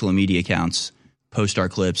new social media accounts, post our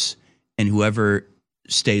clips, and whoever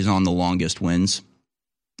stays on the longest wins.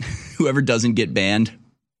 Whoever doesn't get banned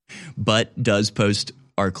but does post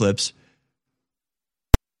our clips.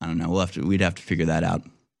 I don't know. We'd have to figure that out.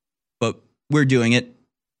 But we're doing it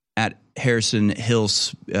at Harrison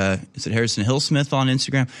Hills. Is it Harrison Hill Smith on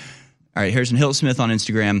Instagram? All right, Harrison Hill Smith on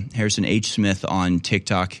Instagram, Harrison H. Smith on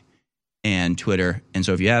TikTok and Twitter. And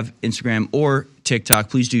so if you have Instagram or TikTok,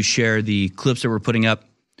 please do share the clips that we're putting up.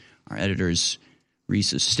 Our editors,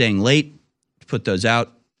 Reese, is staying late to put those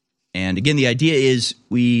out. And again, the idea is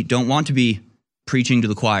we don't want to be preaching to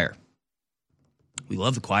the choir. We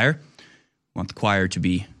love the choir. We want the choir to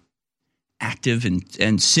be active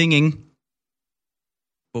and singing,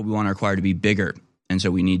 but we want our choir to be bigger. And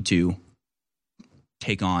so we need to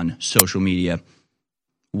take on social media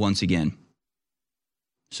once again.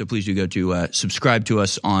 So please do go to subscribe to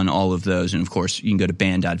us on all of those. And of course, you can go to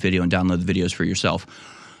band.video and download the videos for yourself.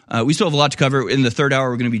 We still have a lot to cover. In the third hour,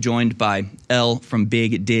 we're going to be joined by Elle from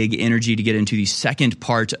Big Dig Energy to get into the second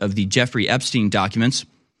part of the Jeffrey Epstein documents.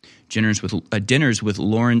 Dinners with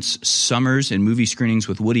Lawrence Summers and movie screenings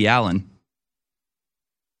with Woody Allen.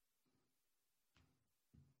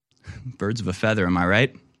 Birds of a feather, am I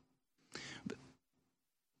right?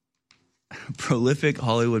 Prolific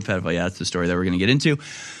Hollywood pedophile. Yeah, that's the story that we're going to get into.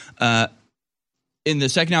 In the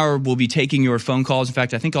second hour, we'll be taking your phone calls. In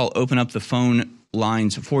fact, I think I'll open up the phone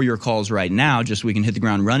lines for your calls right now, just so we can hit the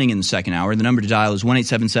ground running in the second hour. The number to dial is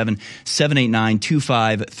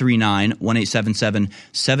 1-877-789-2539,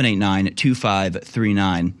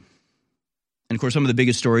 1-877-789-2539. And, of course, some of the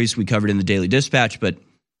biggest stories we covered in the Daily Dispatch, but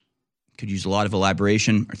could use a lot of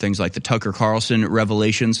elaboration, are things like the Tucker Carlson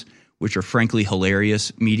revelations, which are frankly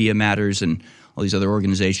hilarious. Media Matters and all these other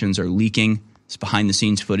organizations are leaking this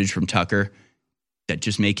behind-the-scenes footage from Tucker that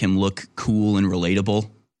just make him look cool and relatable.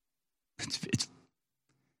 It's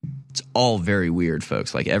all very weird,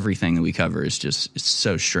 folks. Like, everything that we cover is just, it's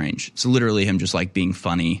so strange. It's literally him just, like, being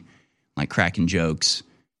funny, like, cracking jokes.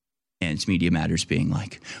 And it's Media Matters being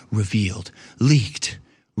like, revealed, leaked,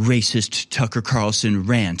 racist Tucker Carlson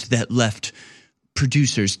rant that left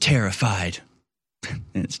producers terrified.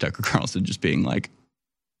 And it's Tucker Carlson just being like,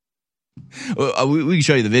 well, we can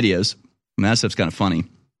show you the videos. I mean, that stuff's kind of funny.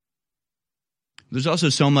 There's also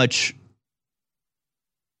so much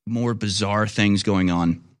more bizarre things going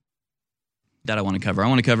on that I want to cover. I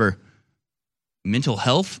want to cover mental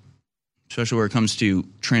health, especially where it comes to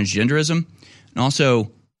transgenderism, and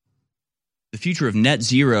also the future of net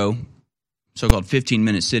zero, so-called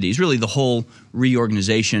 15-minute cities, really the whole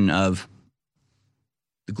reorganization of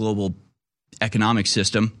the global economic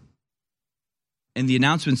system, and the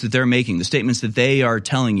announcements that they're making, the statements that they are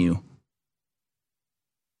telling you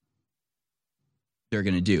they're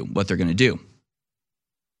going to do, what they're going to do.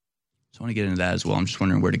 So I want to get into that as well. I'm just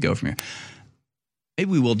wondering where to go from here.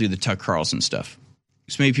 Maybe we will do the Tucker Carlson stuff,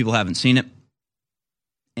 because maybe people haven't seen it,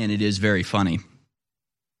 and it is very funny.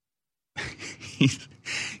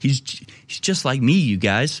 He's just like me, you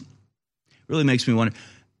guys. It really makes me wonder.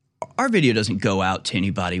 Our video doesn't go out to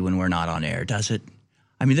anybody when we're not on air, does it?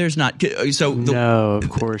 I mean, there's not. No, of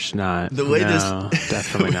course not. The way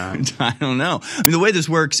definitely not. I don't know. I mean, the way this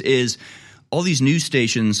works is all these news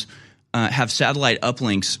stations have satellite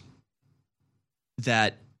uplinks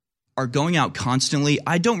that are going out constantly.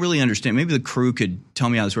 I don't really understand. Maybe the crew could tell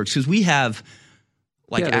me how this works, because we have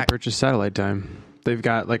they purchase satellite time. They've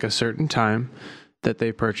got like a certain time that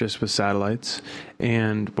they purchase with satellites,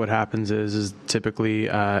 and what happens is typically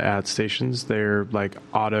at stations, they're like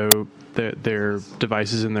their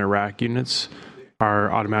devices in their rack units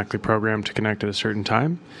are automatically programmed to connect at a certain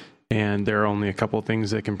time, and there are only a couple of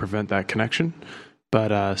things that can prevent that connection.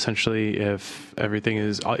 But essentially, if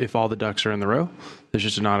all the ducks are in the row, there's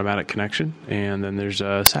just an automatic connection, and then there's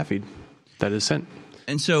a sat feed that is sent.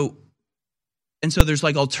 And so there's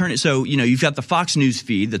like alternate. So, you've got the Fox News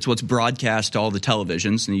feed. That's what's broadcast to all the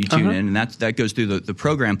televisions, and you tune in, and that goes through the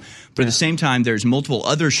program. But at the same time, there's multiple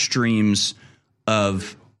other streams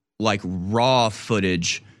of like raw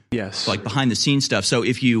footage. Yes. Like behind the scenes stuff. So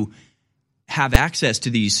if you have access to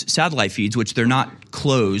these satellite feeds, which they're not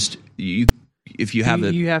closed, you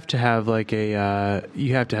have to have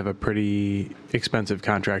a pretty expensive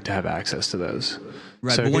contract to have access to those.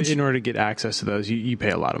 Right. So in order to get access to those, you pay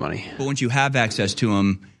a lot of money. But once you have access to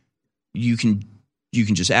them, you can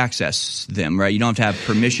just access them, right? You don't have to have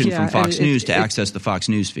permission from Fox News to access the Fox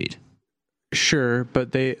News feed. Sure,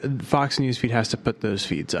 but Fox News feed has to put those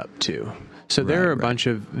feeds up too. So there are a bunch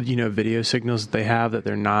of video signals that they have that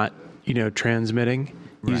they're not transmitting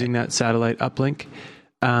using that satellite uplink.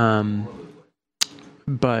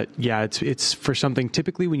 But yeah, it's for something.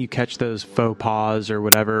 Typically, when you catch those faux pas or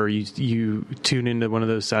whatever, you tune into one of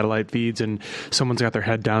those satellite feeds, and someone's got their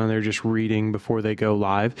head down and they're just reading before they go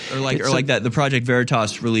live. Or like that the Project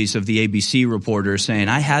Veritas release of the ABC reporter saying,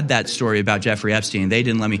 "I had that story about Jeffrey Epstein. They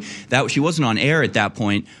didn't let me." She wasn't on air at that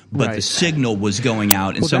point, but the signal was going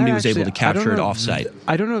out, and somebody was able to capture it offsite.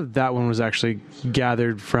 I don't know if that one was actually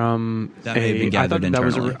gathered from. That may have been gathered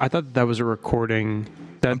internally. I thought that was a recording.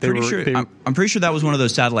 I'm pretty sure that was one of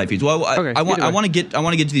those satellite feeds. Well, I want to get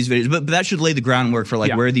to these videos, but that should lay the groundwork for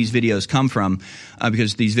where these videos come from,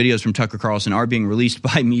 because these videos from Tucker Carlson are being released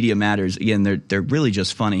by Media Matters. Again, they're really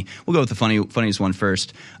just funny. We'll go with the funniest one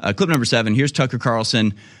first. Clip number 7. Here's Tucker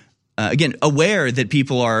Carlson. Again, aware that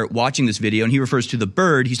people are watching this video, and he refers to the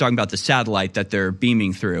bird. He's talking about the satellite that they're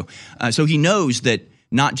beaming through. So he knows that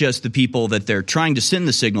not just the people that they're trying to send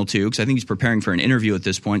the signal to, because I think he's preparing for an interview at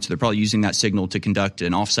this point, so they're probably using that signal to conduct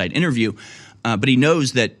an offsite interview. But he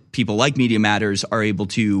knows that people like Media Matters are able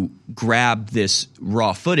to grab this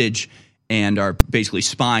raw footage and are basically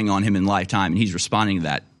spying on him in live time, and he's responding to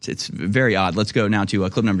that. It's very odd. Let's go now to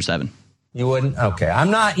clip number 7. You wouldn't? Okay.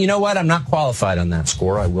 I'm not, you know what? I'm not qualified on that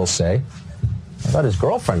score, I will say. I thought his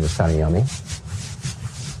girlfriend was kind of yummy.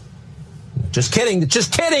 Just kidding, in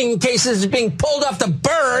case this is being pulled off the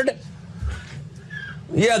bird.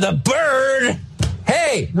 Yeah, the bird.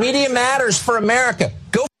 Hey, Media Matters for America.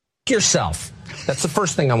 Go yourself. That's the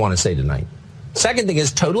first thing I want to say tonight. Second thing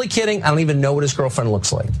is, totally kidding, I don't even know what his girlfriend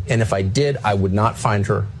looks like. And if I did, I would not find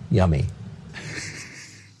her yummy.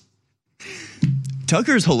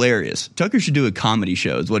 Tucker's hilarious. Tucker should do a comedy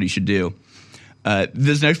show is what he should do.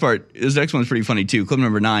 This next one's pretty funny too. Clip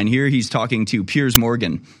number 9. Here he's talking to Piers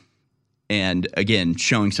Morgan. And again,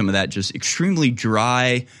 showing some of that just extremely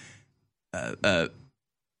dry,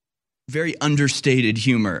 very understated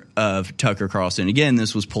humor of Tucker Carlson. Again,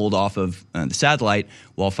 this was pulled off of the satellite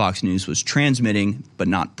while Fox News was transmitting, but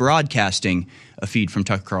not broadcasting, a feed from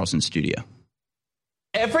Tucker Carlson's studio.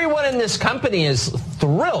 Everyone in this company is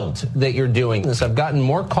thrilled that you're doing this. I've gotten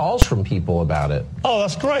more calls from people about it. Oh,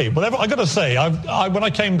 that's great. Well, I got to say, when I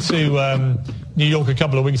came to New York a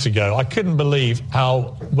couple of weeks ago, I couldn't believe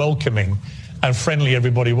how welcoming and friendly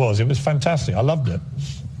everybody was. It was fantastic. I loved it.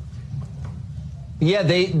 Yeah,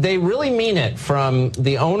 they really mean it from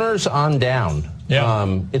the owners on down.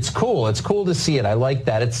 Yeah. It's cool. It's cool to see it. I like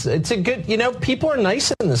that. It's a good, people are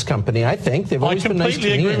nice in this company, I think. They've always been nice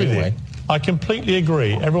to me anyway. I completely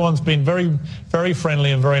agree. Everyone's been very, very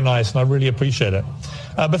friendly and very nice, and I really appreciate it.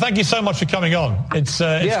 But thank you so much for coming on. It's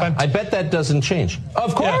fantastic. I bet that doesn't change.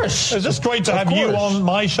 Of course. Yeah. It's just great to have you on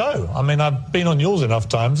my show. I mean, I've been on yours enough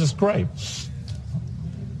times. It's great.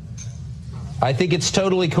 I think it's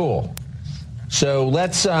totally cool. So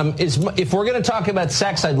let's, if we're going to talk about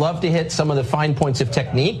sex, I'd love to hit some of the fine points of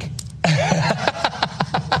technique.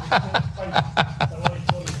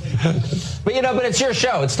 But it's your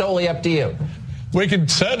show. It's totally up to you. We can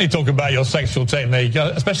certainly talk about your sexual technique,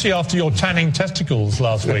 especially after your tanning testicles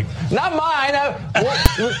last week. Not mine.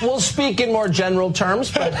 We'll speak in more general terms,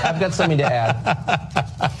 but I've got something to add.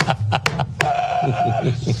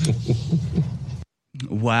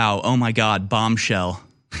 Wow. Oh, my God. Bombshell.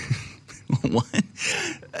 What?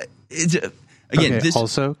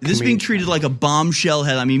 This being treated like a bombshell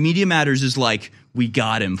head. I mean, Media Matters is like, we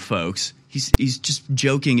got him, folks. He's just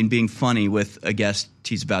joking and being funny with a guest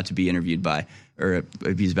he's about to be interviewed by, or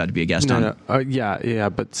he's about to be a guest on.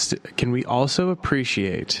 But can we also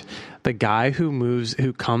appreciate the guy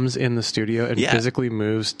who comes in the studio and physically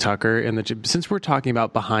moves Tucker in the gym? Since we're talking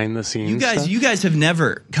about behind the scenes, you guys have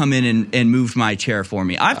never come in and moved my chair for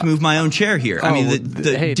me. I've moved my own chair here. I mean,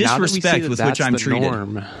 the disrespect with which I'm treated.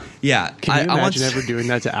 Norm. Yeah. Can you imagine ever doing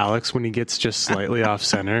that to Alex when he gets just slightly off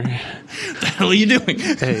center? What the hell are you doing?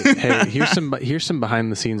 Hey, here's some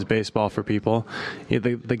behind the scenes baseball for people. Yeah,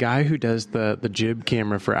 the guy who does the jib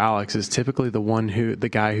camera for Alex is typically the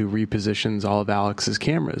guy who repositions all of Alex's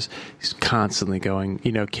cameras. He's constantly going,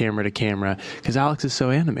 camera to camera, because Alex is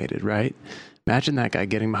so animated, right? Imagine that guy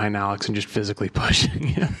getting behind Alex and just physically pushing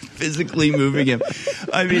him. Physically moving him.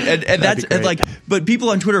 I mean, and that's like, but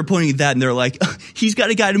people on Twitter are pointing at that and they're like, he's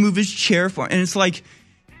got a guy to move his chair for him. And it's like,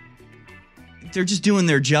 they're just doing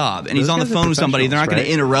their job. And he's on the phone with somebody. They're not going to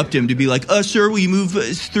interrupt him to be like, sir, will you move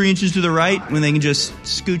 3 inches to the right? When they can just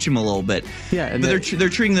scooch him a little bit. Yeah. But they're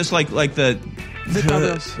treating this like the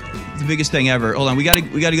The biggest thing ever. Hold on, we got to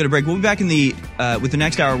go to break. We'll be back in the with the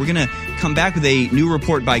next hour. We're gonna come back with a new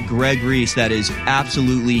report by Greg Reese that is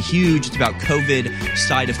absolutely huge. It's about COVID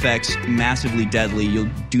side effects, massively deadly. You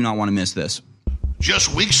do not want to miss this.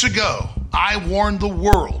 Just weeks ago, I warned the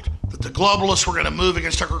world that the globalists were going to move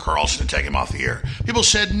against Tucker Carlson and take him off the air. People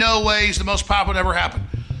said, no way, he's the most popular ever happened.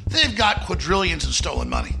 They've got quadrillions in stolen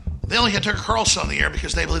money. They only had Tucker Carlson on the air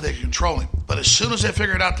because they believed they could control him. But as soon as they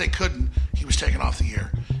figured out they couldn't, he was taken off the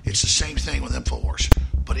air. It's the same thing with InfoWars.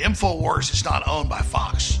 But InfoWars is not owned by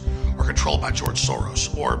Fox or controlled by George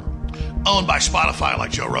Soros or owned by Spotify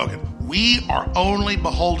like Joe Rogan. We are only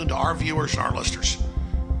beholden to our viewers and our listeners.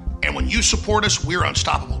 And when you support us, we're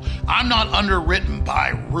unstoppable. I'm not underwritten by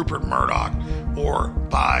Rupert Murdoch or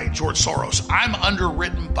by George Soros. I'm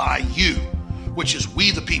underwritten by you, which is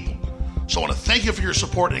we the people. So I want to thank you for your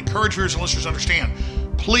support and encourage viewers and listeners to understand.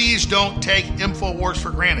 Please don't take InfoWars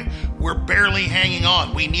for granted. We're barely hanging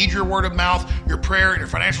on. We need your word of mouth, your prayer, and your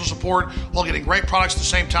financial support while getting great products at the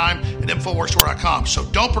same time at InfoWarsStore.com. So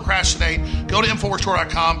don't procrastinate. Go to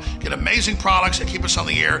InfoWarsStore.com, get amazing products that keep us on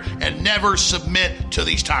the air, and never submit to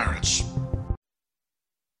these tyrants.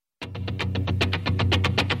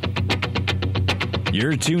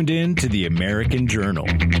 You're tuned in to the American Journal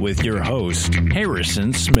with your host,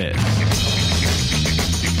 Harrison Smith.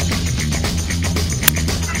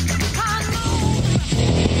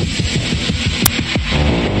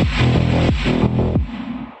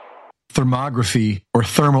 Thermography, or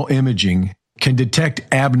thermal imaging, can detect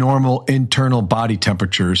abnormal internal body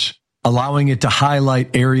temperatures, allowing it to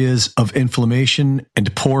highlight areas of inflammation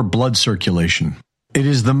and poor blood circulation. It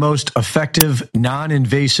is the most effective,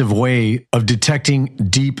 non-invasive way of detecting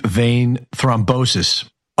deep vein thrombosis,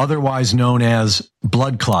 otherwise known as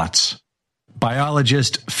blood clots.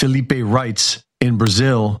 Biologist Felipe Reitz in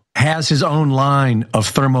Brazil has his own line of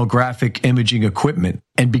thermographic imaging equipment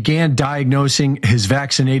and began diagnosing his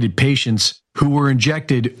vaccinated patients who were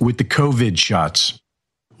injected with the COVID shots.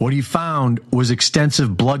 What he found was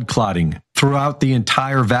extensive blood clotting throughout the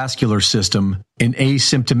entire vascular system in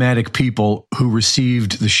asymptomatic people who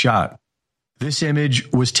received the shot. This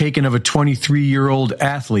image was taken of a 23-year-old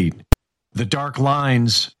athlete. The dark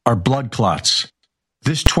lines are blood clots.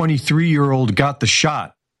 This 23-year-old got the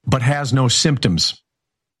shot, but has no symptoms.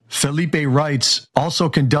 Felipe Reitz also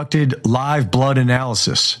conducted live blood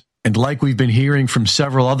analysis, and like we've been hearing from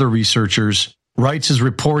several other researchers, Reitz is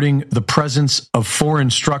reporting the presence of foreign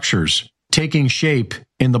structures taking shape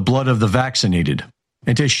in the blood of the vaccinated,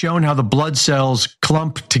 and has shown how the blood cells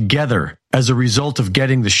clump together as a result of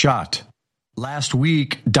getting the shot. Last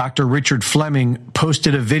week, Dr. Richard Fleming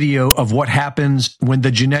posted a video of what happens when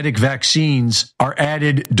the genetic vaccines are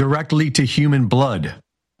added directly to human blood.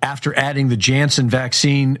 After adding the Janssen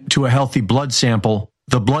vaccine to a healthy blood sample,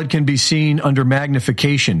 the blood can be seen under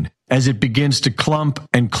magnification as it begins to clump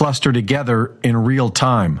and cluster together in real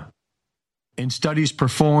time. In studies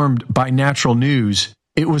performed by Natural News,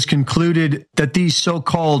 it was concluded that these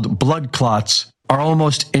so-called blood clots are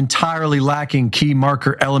almost entirely lacking key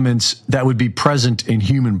marker elements that would be present in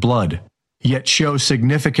human blood, yet show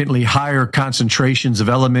significantly higher concentrations of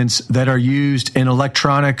elements that are used in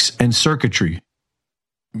electronics and circuitry.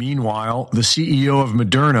 Meanwhile, the CEO of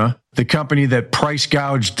Moderna, the company that price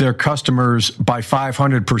gouged their customers by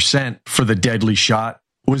 500% for the deadly shot,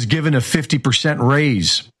 was given a 50%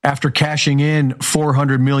 raise after cashing in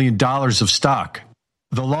 $400 million of stock.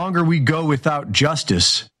 The longer we go without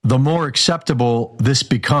justice, the more acceptable this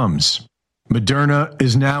becomes. Moderna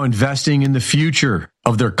is now investing in the future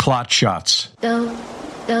of their clot shots.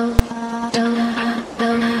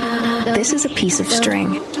 This is a piece of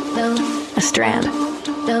string, a strand.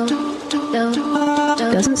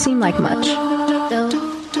 Doesn't seem like much.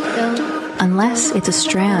 Unless it's a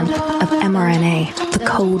strand of mRNA, the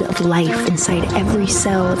code of life inside every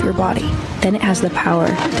cell of your body. Then it has the power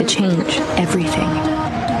to change everything.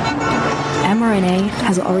 mRNA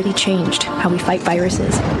has already changed how we fight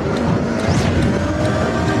viruses.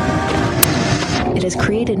 It has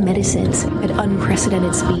created medicines at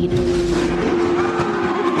unprecedented speed.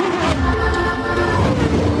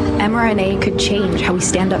 mRNA could change how we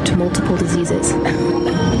stand up to multiple diseases.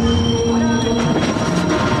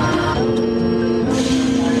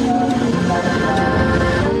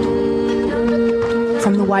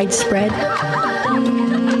 From the widespread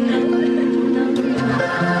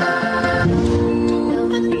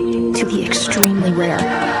to the extremely rare.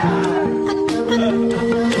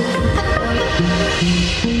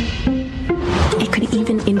 It could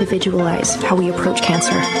even individualize how we approach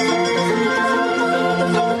cancer.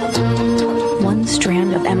 One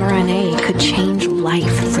strand of mRNA could change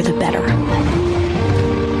life for the better.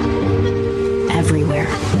 everywhere.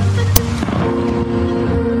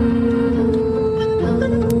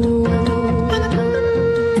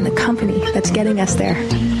 And the company that's getting us there,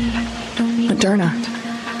 Moderna,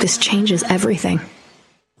 this changes everything.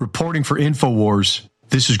 Reporting for InfoWars,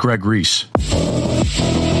 this is Greg Reese. Of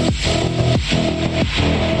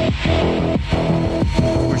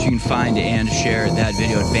course, you can find and share that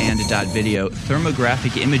video at band.video.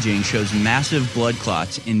 Thermographic imaging shows massive blood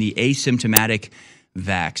clots in the asymptomatic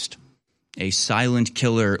vaxxed, a silent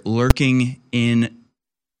killer lurking in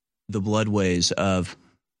the bloodways of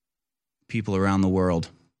people around the world.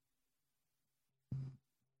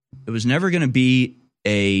 It was never going to be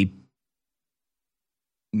a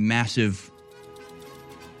massive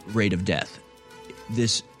rate of death.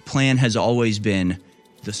 This plan has always been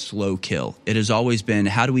the slow kill. It has always been,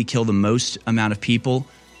 how do we kill the most amount of people?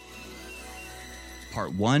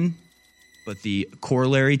 Part one. But the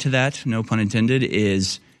corollary to that, no pun intended,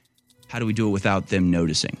 is how do we do it without them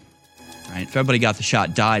noticing? Right? If everybody got the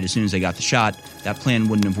shot, died as soon as they got the shot, that plan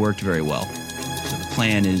wouldn't have worked very well. So the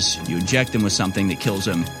plan is you inject them with something that kills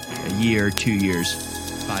them a year, 2 years,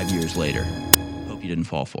 5 years later. Hope you didn't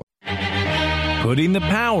fall for it. Putting the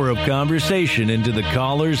power of conversation into the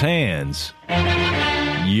caller's hands.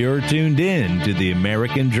 You're tuned in to the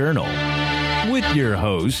American Journal with your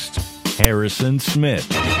host, Harrison Smith.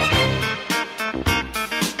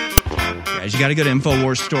 Guys, you got to go to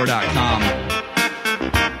InfoWarsStore.com.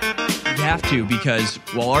 You have to, because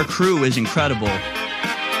while our crew is incredible,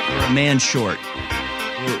 we're a man short.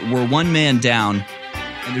 We're one man down,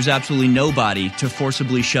 and there's absolutely nobody to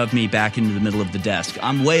forcibly shove me back into the middle of the desk.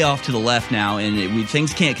 I'm way off to the left now, and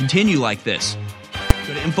things can't continue like this.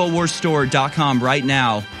 Go to InfoWarsStore.com right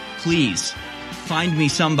now. Please find me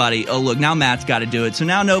somebody. Oh, look, now Matt's got to do it. So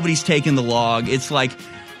now nobody's taking the log. It's like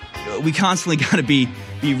we constantly got to be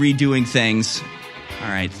redoing things. All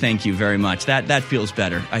right, thank you very much. That feels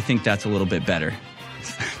better. I think that's a little bit better.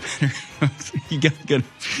 You got to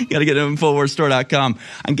get to InfoWarsStore.com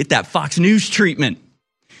and get that Fox News treatment.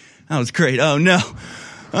 That was great. Oh, no,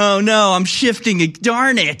 I'm shifting.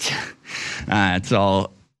 Darn it. It's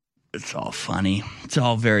all funny. It's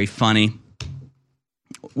all very funny.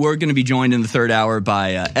 We're going to be joined in the third hour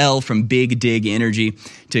by Elle from Big Dig Energy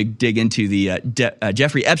to dig into the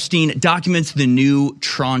Jeffrey Epstein documents, the new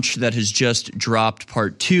tranche that has just dropped,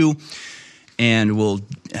 part 2. And we'll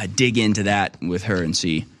dig into that with her and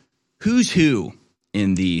see who's who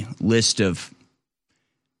in the list of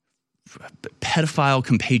pedophile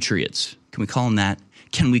compatriots. Can we call them that?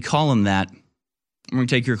 Can we call them that? We're going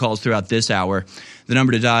to take your calls throughout this hour. The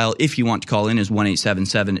number to dial, if you want to call in, is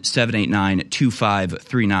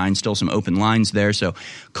 1-877-789-2539. Still some open lines there, so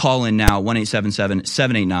call in now,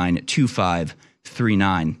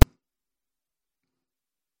 1-877-789-2539.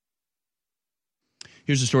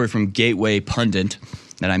 Here's a story from Gateway Pundit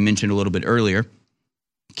that I mentioned a little bit earlier.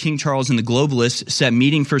 King Charles and the globalists set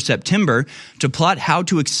meeting for September to plot how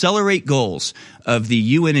to accelerate goals of the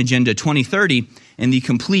UN Agenda 2030 and the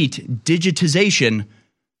complete digitization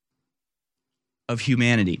of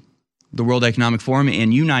humanity. The World Economic Forum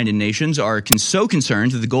and United Nations are so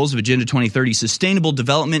concerned that the goals of Agenda 2030, sustainable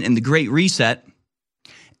development and the Great Reset,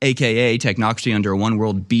 aka technocracy under a one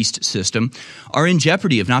world beast system, are in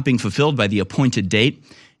jeopardy of not being fulfilled by the appointed date.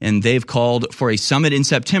 And they've called for a summit in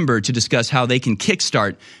September to discuss how they can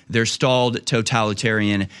kickstart their stalled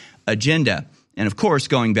totalitarian agenda. And of course,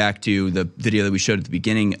 going back to the video that we showed at the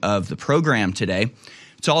beginning of the program today,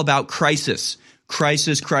 it's all about crisis.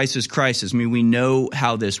 Crisis, crisis, crisis. I mean, we know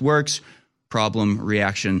how this works. Problem,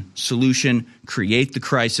 reaction, solution. Create the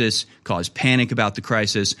crisis, cause panic about the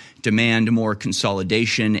crisis, demand more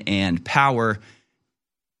consolidation and power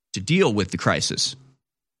to deal with the crisis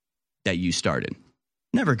that you started.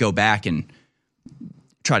 Never go back and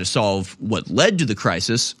try to solve what led to the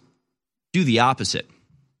crisis. Do the opposite.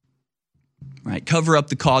 Right? Cover up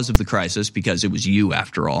the cause of the crisis because it was you,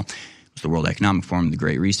 after all. It was the World Economic Forum, the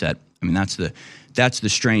Great Reset. I mean, that's the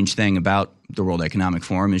strange thing about the World Economic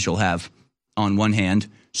Forum is you'll have, on one hand,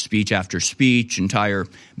 speech after speech, entire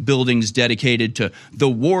buildings dedicated to the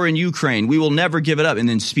war in Ukraine. We will never give it up. And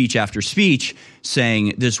then speech after speech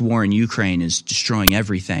saying this war in Ukraine is destroying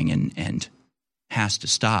everything and has to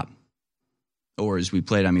stop. Or as we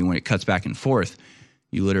played, I mean, when it cuts back and forth,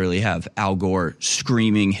 you literally have Al Gore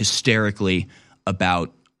screaming hysterically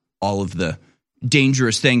about all of the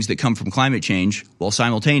dangerous things that come from climate change, while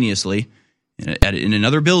simultaneously, in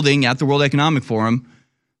another building at the World Economic Forum,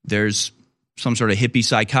 there's some sort of hippie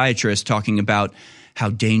psychiatrist talking about how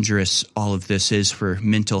dangerous all of this is for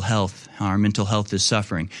mental health, how our mental health is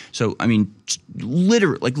suffering. So, I mean,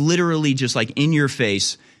 literally just like in your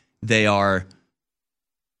face, they are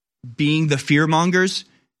being the fear mongers.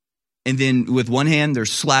 And then with one hand, they're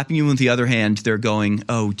slapping you. And with the other hand, they're going,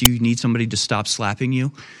 oh, do you need somebody to stop slapping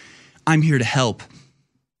you? I'm here to help.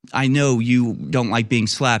 I know you don't like being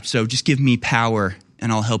slapped, so just give me power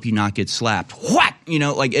and I'll help you not get slapped. What?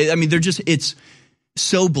 They're just, it's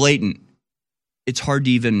so blatant. It's hard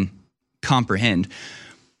to even comprehend.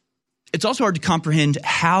 It's also hard to comprehend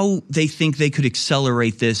how they think they could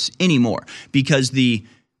accelerate this anymore, because the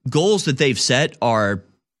goals that they've set are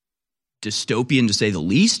dystopian to say the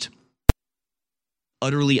least.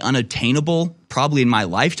 Utterly unattainable, probably in my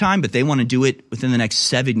lifetime, but they want to do it within the next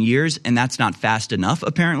 7 years, and that's not fast enough,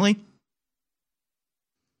 apparently.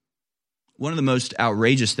 One of the most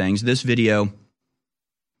outrageous things, this video,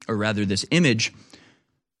 or rather this image,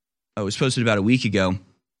 was posted about a week ago.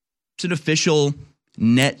 It's an official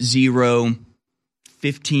net zero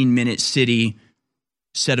 15-minute city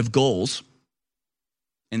set of goals,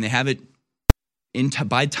 and they have it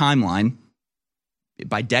by timeline,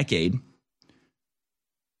 by decade.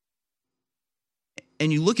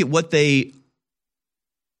 And you look at what they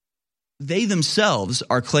themselves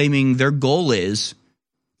are claiming their goal is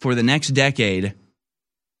for the next decade.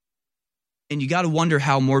 And you got to wonder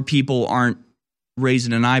how more people aren't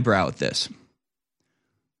raising an eyebrow at this.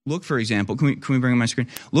 Look, for example, can we bring up my screen?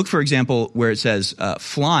 Look, for example, where it says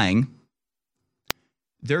flying.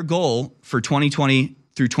 Their goal for 2020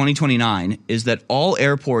 through 2029 is that all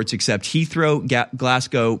airports except Heathrow,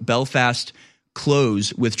 Glasgow, Belfast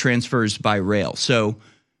close with transfers by rail. So,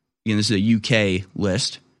 this is a UK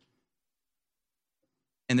list.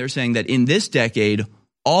 And they're saying that in this decade,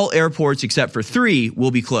 all airports except for 3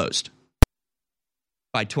 will be closed.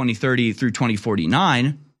 By 2030 through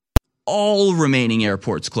 2049, all remaining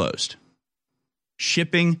airports closed.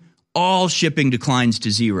 All shipping declines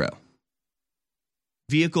to 0.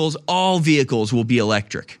 All vehicles will be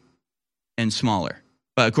electric and smaller.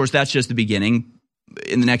 But of course, that's just the beginning.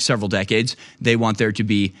 In the next several decades, they want there to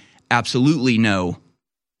be absolutely no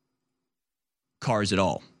cars at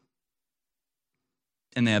all.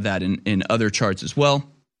 And they have that in other charts as well.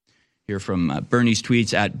 Here from Bernie's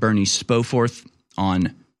tweets at Bernie Spoforth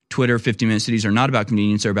on Twitter. 50-minute cities are not about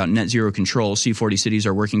convenience. They're about net zero control. C40 cities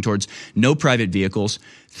are working towards no private vehicles,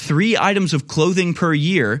 3 items of clothing per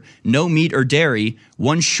year, no meat or dairy,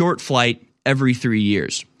 1 short flight every 3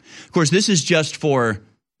 years. Of course, this is just for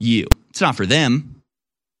you. It's not for them.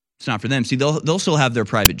 It's not for them. See, they'll still have their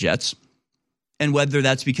private jets. And whether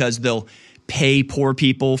that's because they'll pay poor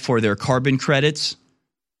people for their carbon credits.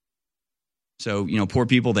 So, poor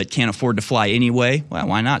people that can't afford to fly anyway, well,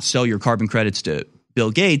 why not sell your carbon credits to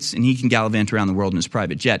Bill Gates and he can gallivant around the world in his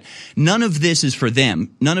private jet? None of this is for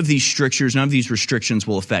them. None of these strictures, none of these restrictions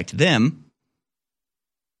will affect them.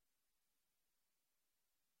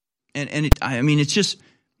 And it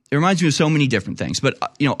reminds me of so many different things. But,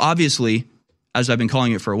 obviously, as I've been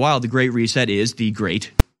calling it for a while, the Great Reset is the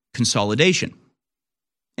Great Consolidation.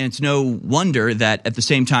 And it's no wonder that at the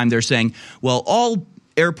same time they're saying, well, all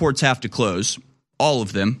airports have to close, all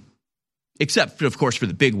of them, except, of course, for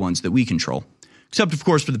the big ones that we control. Except, of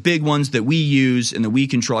course, for the big ones that we use and that we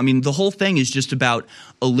control. The whole thing is just about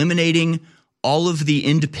eliminating all of the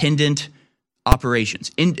independent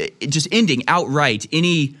operations, just ending outright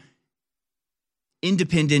any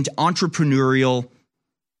independent, entrepreneurial,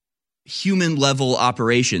 human-level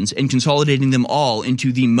operations and consolidating them all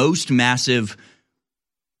into the most massive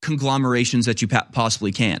conglomerations that you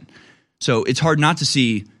possibly can. So it's hard not to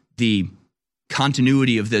see the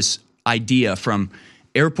continuity of this idea from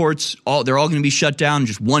airports. They're all going to be shut down,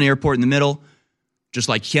 just one airport in the middle. Just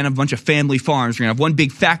like you can't have a bunch of family farms. You're going to have one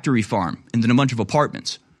big factory farm and then a bunch of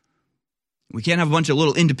apartments. We can't have a bunch of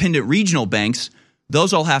little independent regional banks.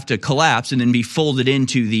 Those all have to collapse and then be folded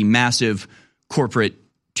into the massive corporate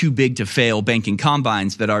too big to fail banking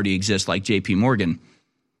combines that already exist, like JP Morgan.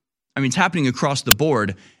 It's happening across the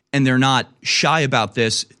board, and they're not shy about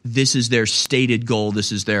this. This is their stated goal.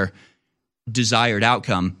 This is their desired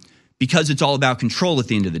outcome, because it's all about control at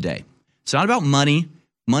the end of the day. It's not about money.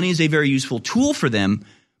 Money is a very useful tool for them,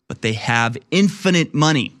 but they have infinite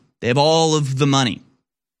money. They have all of the money.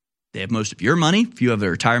 They have most of your money. If you have a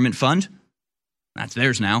retirement fund, that's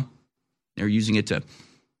theirs now. They're using it to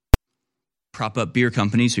prop up beer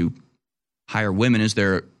companies who hire women as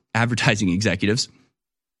their advertising executives.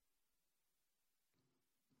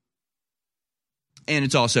 And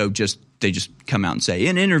it's also they just come out and say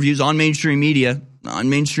in interviews on mainstream media, on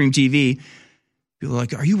mainstream TV, people are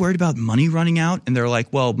like, are you worried about money running out? And they're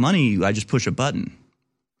like, well, money, I just push a button.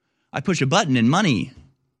 I push a button and money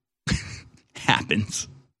happens.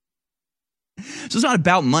 So it's not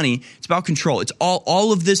about money. It's about control. It's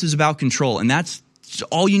all of this is about control. And that's It's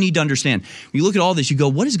all you need to understand. When you look at all this, you go,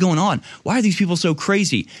 what is going on? Why are these people so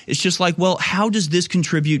crazy? It's just like, well, how does this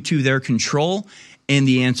contribute to their control? And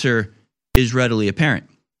the answer is readily apparent.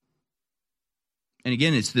 And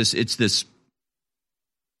again, it's this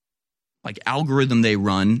like algorithm they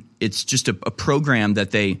run. It's just a program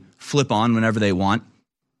that they flip on whenever they want.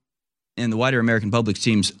 And the wider American public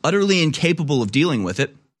seems utterly incapable of dealing with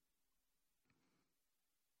it.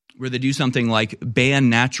 Where they do something like ban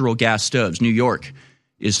natural gas stoves. New York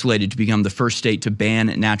is slated to become the first state to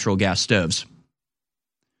ban natural gas stoves.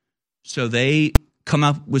 So they come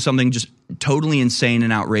up with something just totally insane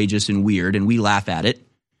and outrageous and weird, and we laugh at it.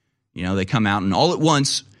 You know, they come out and all at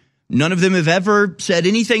once, none of them have ever said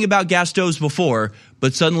anything about gas stoves before,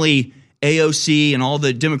 but suddenly AOC and all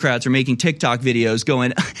the Democrats are making TikTok videos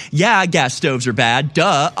going, yeah, gas stoves are bad.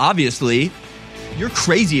 Duh, obviously. You're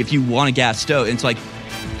crazy if you want a gas stove. And it's like,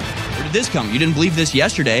 where did this come? You didn't believe this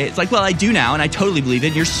yesterday. It's like, well, I do now, and I totally believe it.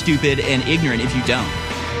 And you're stupid and ignorant if you don't.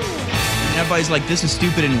 And everybody's like, this is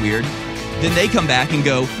stupid and weird. Then they come back and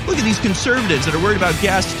go, look at these conservatives that are worried about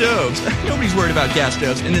gas stoves. Nobody's worried about gas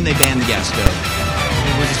stoves. And then they ban the gas stove.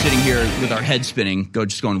 And we're just sitting here with our heads spinning,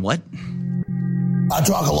 just going, what? I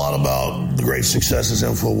talk a lot about the great successes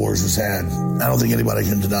InfoWars has had. I don't think anybody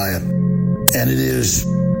can deny it. And it is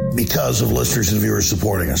because of listeners and viewers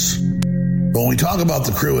supporting us. But when we talk about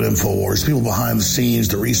the crew at InfoWars, people behind the scenes,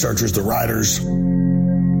 the researchers, the writers,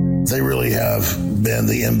 they really have been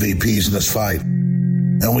the MVPs in this fight.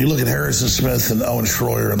 And when we look at Harrison Smith and Owen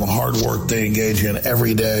Schroyer and the hard work they engage in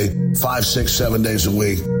every day, 5, 6, 7 days a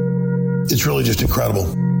week, it's really just incredible.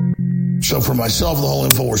 So for myself and the whole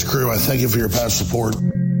InfoWars crew, I thank you for your past support.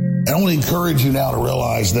 And I want to encourage you now to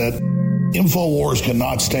realize that InfoWars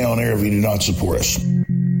cannot stay on air if you do not support us.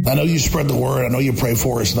 I know you spread the word. I know you pray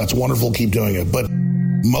for us, and that's wonderful. Keep doing it. But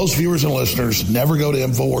most viewers and listeners never go to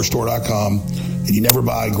InfoWarsStore.com, and you never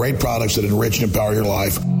buy great products that enrich and empower your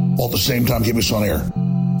life while at the same time keep us on air.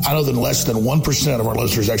 I know that less than 1% of our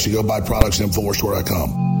listeners actually go buy products at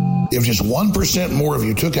InfoWarsStore.com. If just 1% more of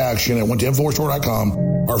you took action and went to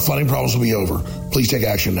InfoWarsStore.com, our funding problems will be over. Please take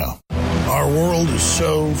action now. Our world is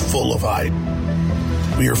so full of hype.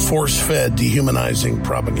 We are force-fed, dehumanizing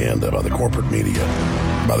propaganda by the corporate media,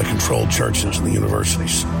 by the controlled churches and the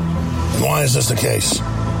universities. And why is this the case?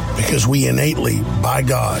 Because we innately, by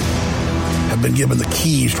God, have been given the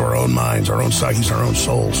keys to our own minds, our own psyches, our own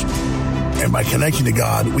souls. And by connecting to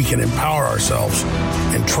God, we can empower ourselves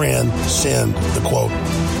and transcend the, quote,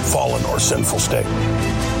 fallen or sinful state.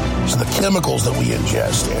 So the chemicals that we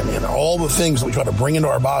ingest and all the things that we try to bring into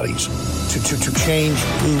our bodies to change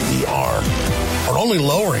who we are only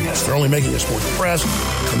lowering us. They're only making us more depressed.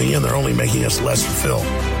 In the end, they're only making us less fulfilled.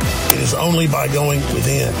 It is only by going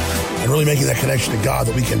within and really making that connection to God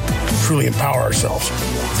that we can truly empower ourselves.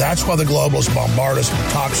 That's why the globalists bombard us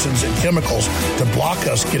with toxins and chemicals to block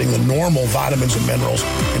us getting the normal vitamins and minerals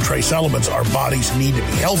and trace elements our bodies need to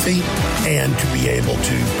be healthy and to be able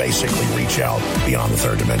to basically reach out beyond the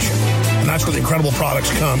third dimension. And that's where the incredible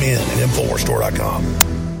products come in at InfoWarsStore.com.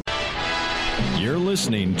 You're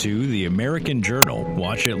listening to The American Journal.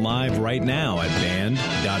 Watch it live right now at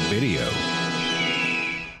band.video.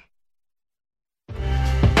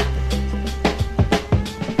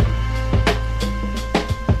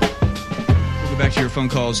 We'll go back to your phone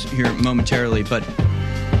calls here momentarily, but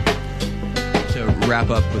to wrap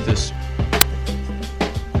up with this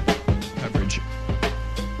coverage,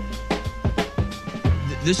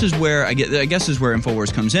 this is where I guess is where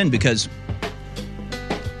InfoWars comes in, because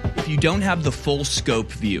if you don't have the full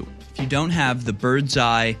scope view, if you don't have the bird's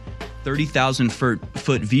eye 30,000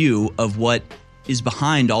 foot view of what is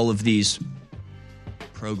behind all of these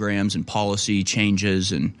programs and policy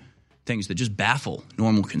changes and things that just baffle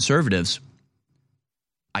normal conservatives,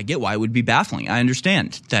 I get why it would be baffling. I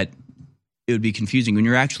understand that it would be confusing when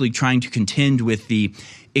you're actually trying to contend with the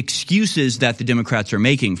excuses that the Democrats are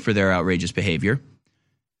making for their outrageous behavior.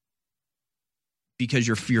 Because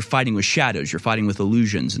you're fighting with shadows, you're fighting with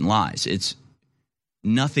illusions and lies. It's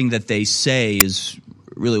nothing that they say is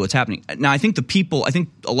really what's happening. Now, I think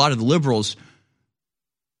a lot of the liberals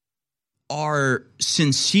are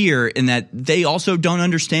sincere in that they also don't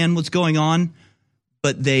understand what's going on,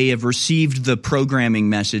 but they have received the programming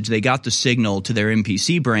message. They got the signal to their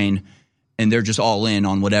NPC brain, and they're just all in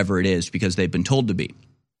on whatever it is because they've been told to be.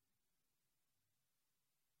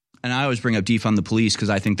 And I always bring up defund the police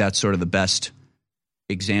because I think that's sort of the best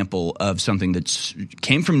example of something that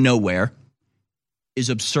came from nowhere, is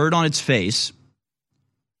absurd on its face,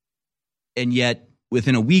 and yet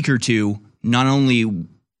within a week or two, not only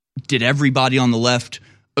did everybody on the left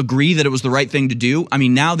agree that it was the right thing to do, I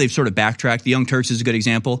mean, now they've sort of backtracked. The Young Turks is a good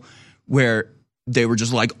example, where they were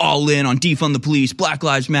just like all in on defund the police, Black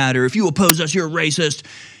Lives Matter. If you oppose us, you're a racist.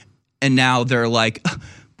 And now they're like,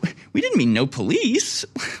 we didn't mean no police.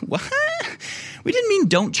 What? We didn't mean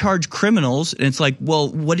don't charge criminals. And it's like,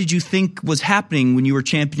 well, what did you think was happening when you were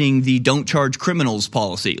championing the don't charge criminals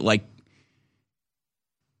policy? Like,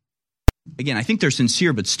 again, I think they're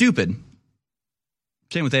sincere but stupid.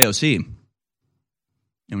 Same with AOC. And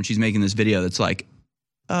when she's making this video that's like,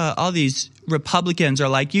 all these Republicans are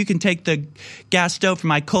like, you can take the gas stove from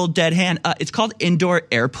my cold dead hand. It's called indoor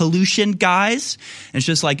air pollution, guys. And it's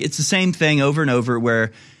just like, it's the same thing over and over,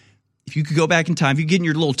 where if you could go back in time, if you get in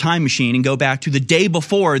your little time machine and go back to the day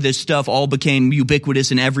before this stuff all became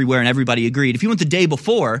ubiquitous and everywhere and everybody agreed. If you went the day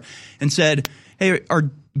before and said, hey, are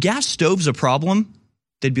gas stoves a problem?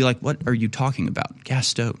 They'd be like, what are you talking about? Gas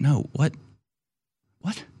stove? No, what?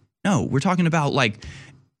 No, we're talking about like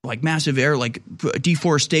massive air, like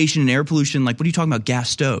deforestation and air pollution. Like, what are you talking about? Gas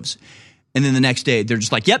stoves. And then the next day they're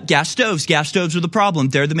just like, yep, gas stoves. Gas stoves are the problem.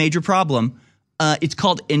 They're the major problem. It's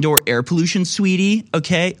called indoor air pollution, sweetie.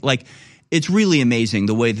 Okay. Like, it's really amazing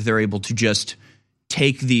the way that they're able to just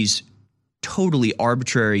take these totally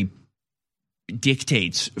arbitrary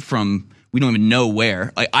dictates from, we don't even know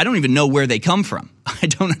where. I don't even know where they come from. I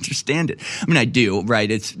don't understand it. I mean, I do, right?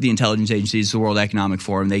 It's the intelligence agencies, the World Economic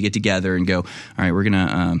Forum. They get together and go, all right, we're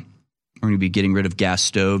going to be getting rid of gas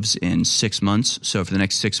stoves in 6 months. So for the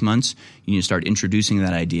next 6 months, you need to start introducing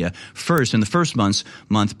that idea. First, in the first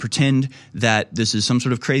month, pretend that this is some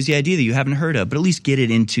sort of crazy idea that you haven't heard of, but at least get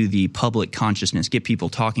it into the public consciousness, get people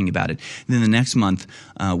talking about it. And then the next month,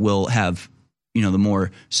 we'll have the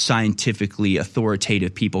more scientifically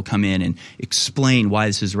authoritative people come in and explain why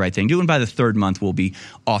this is the right thing. And by the third month, we'll be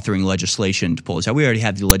authoring legislation to pull this out. We already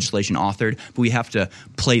have the legislation authored, but we have to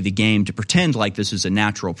play the game to pretend like this is a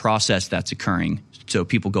natural process that's occurring so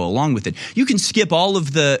people go along with it. You can skip all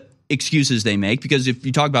of the excuses they make, because if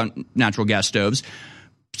you talk about natural gas stoves,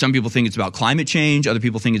 some people think it's about climate change. Other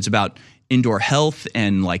people think it's about indoor health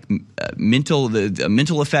and like the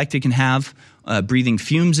mental effect it can have, breathing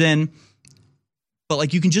fumes in. But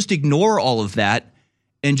like, you can just ignore all of that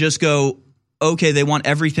and just go, okay, they want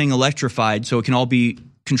everything electrified so it can all be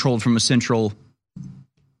controlled from a central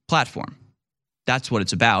platform. That's what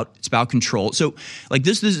it's about. It's about control. So like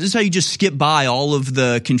this is how you just skip by all of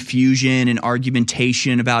the confusion and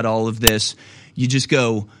argumentation about all of this. You just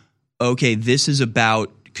go, okay, this is about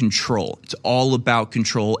control. It's all about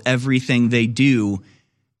control. Everything they do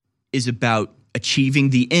is about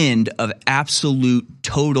achieving the end of absolute,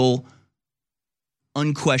 total,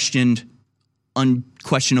 unquestioned,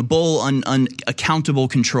 unquestionable, unaccountable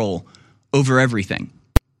control over everything.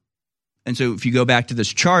 And so if you go back to this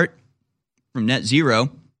chart from net zero,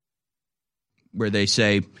 where they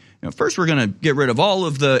say, first we're going to get rid of all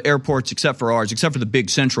of the airports except for ours, except for the big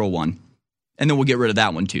central one, and then we'll get rid of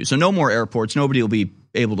that one too. So no more airports. Nobody will be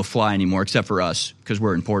able to fly anymore except for us because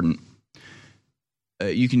we're important.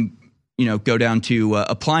 You can, go down to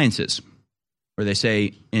appliances, where they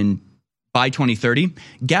say by 2030,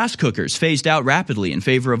 gas cookers phased out rapidly in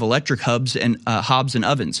favor of electric hobs and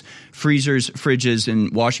ovens. Freezers, fridges,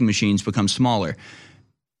 and washing machines become smaller.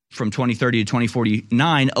 From 2030 to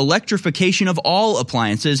 2049, electrification of all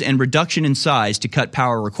appliances and reduction in size to cut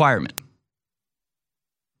power requirement.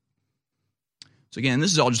 So again,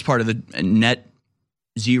 this is all just part of the net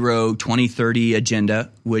zero 2030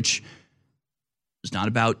 agenda, which is not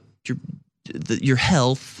about your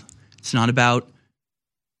health. It's not about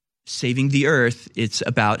saving the earth. It's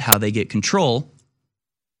about how they get control.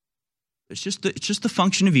 It's just the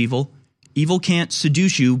function of evil. Evil can't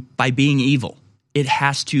seduce you by being evil. It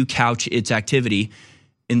has to couch its activity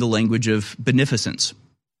in the language of beneficence.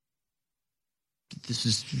 This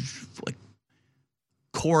is like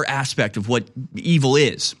core aspect of what evil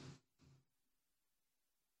is.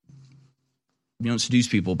 You don't seduce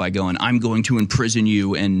people by going, I'm going to imprison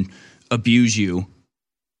you and abuse you.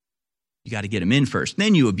 You got to get them in first.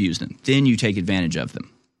 Then you abuse them. Then you take advantage of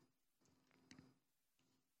them.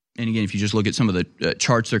 And again, if you just look at some of the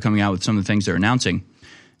charts they're coming out with, some of the things they're announcing,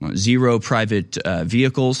 zero private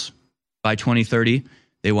vehicles by 2030.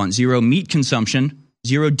 They want zero meat consumption,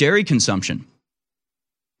 zero dairy consumption.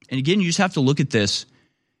 And again, you just have to look at this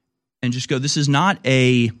and just go, this is not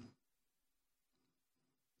there's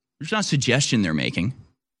not a suggestion they're making.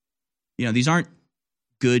 These aren't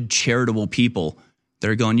good charitable people that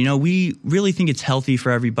are going, we really think it's healthy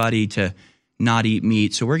for everybody to not eat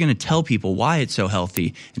meat. So we're going to tell people why it's so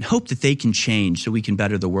healthy and hope that they can change so we can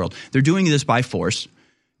better the world. They're doing this by force.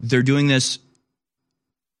 They're doing this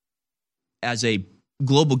as a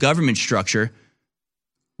global government structure,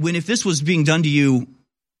 when if this was being done to you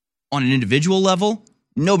on an individual level,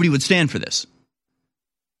 nobody would stand for this.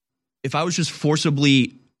 if I was just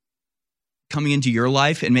forcibly coming into your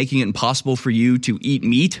life and making it impossible for you to eat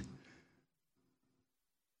meat,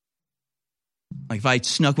 like if I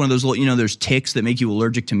snuck one of those little, there's ticks that make you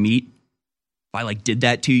allergic to meat. If I did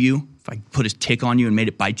that to you, if I put a tick on you and made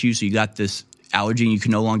it bite you so you got this allergy and you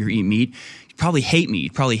can no longer eat meat, you'd probably hate me.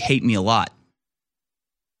 You'd probably hate me a lot.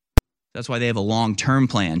 That's why they have a long-term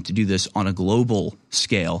plan to do this on a global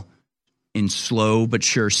scale in slow but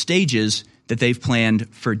sure stages that they've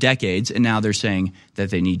planned for decades. And now they're saying that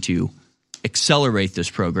they need to accelerate this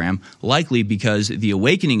program, likely because the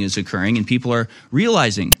awakening is occurring and people are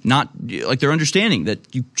realizing, they're understanding that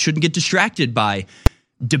you shouldn't get distracted by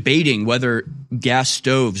debating whether gas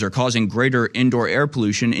stoves are causing greater indoor air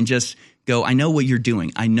pollution, and just go, I know what you're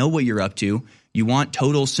doing. I know what you're up to. You want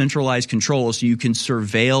total centralized control so you can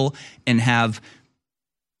surveil and have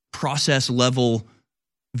process level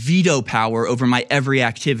veto power over my every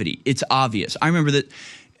activity. It's obvious. I remember that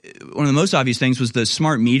one of the most obvious things was the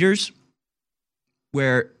smart meters,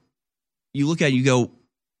 where you look at it, you go,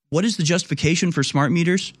 what is the justification for smart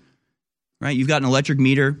meters? Right? You've got an electric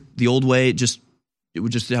meter the old way. It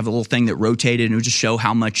would just have a little thing that rotated and it would just show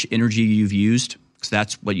how much energy you've used, because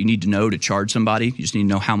that's what you need to know to charge somebody. You just need to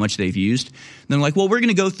know how much they've used. And they're like, well, we're going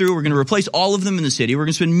to go through, we're going to replace all of them in the city. We're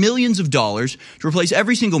going to spend millions of dollars to replace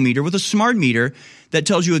every single meter with a smart meter that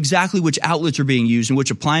tells you exactly which outlets are being used and which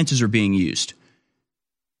appliances are being used.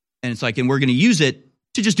 And it's like, and we're going to use it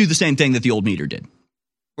to just do the same thing that the old meter did.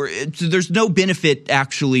 There's no benefit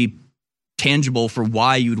actually tangible for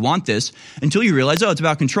why you'd want this until you realize, it's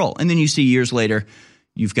about control. And then you see years later,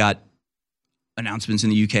 you've got announcements in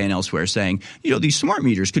the UK and elsewhere saying, these smart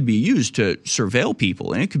meters could be used to surveil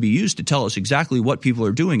people, and it could be used to tell us exactly what people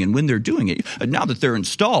are doing and when they're doing it. And now that they're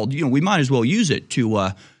installed, we might as well use it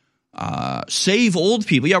to save old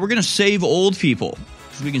people. Yeah, we're going to save old people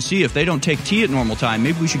because we can see if they don't take tea at normal time,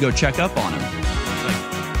 maybe we should go check up on them.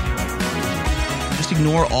 Just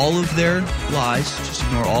ignore all of their lies, just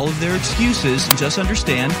ignore all of their excuses, and just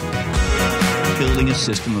understand building a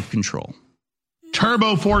system of control.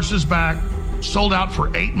 Turbo Force is back, sold out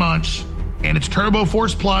for 8 months, and it's Turbo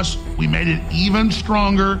Force Plus. We made it even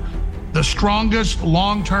stronger, the strongest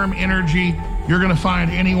long-term energy you're going to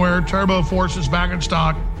find anywhere. Turbo Force is back in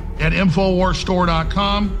stock at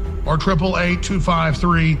InfoWarsStore.com or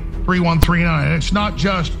 888-253-3139. And it's not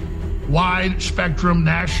just wide-spectrum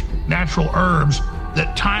natural herbs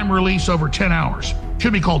that time release over 10 hours.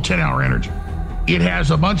 Should be called 10-hour energy. It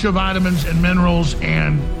has a bunch of vitamins and minerals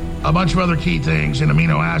and a bunch of other key things and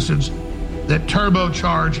amino acids that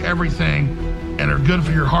turbocharge everything and are good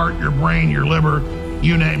for your heart, your brain, your liver,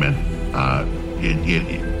 you name it.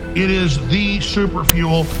 It is the super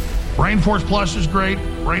fuel. Brain Force Plus is great.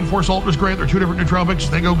 Brain Force Ultra is great. They're two different nootropics.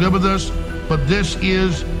 They go good with this. But this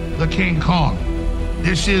is the King Kong.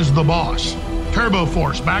 This is the boss. Turbo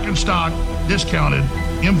Force, back in stock, discounted.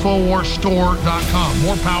 InfoWarsStore.com.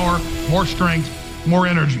 More power, more strength, more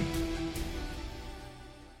energy.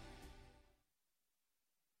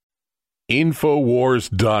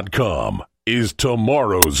 InfoWars.com is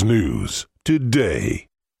tomorrow's news today.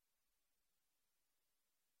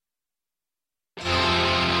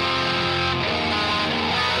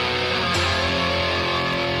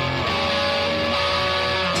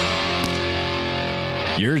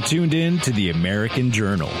 You're tuned in to the American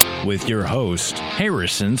Journal with your host,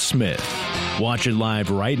 Harrison Smith. Watch it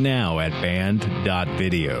live right now at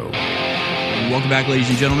band.video. Welcome back, ladies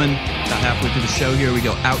and gentlemen. About halfway through the show here, we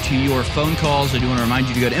go out to your phone calls. I do want to remind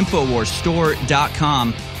you to go to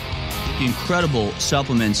InfoWarsStore.com. The incredible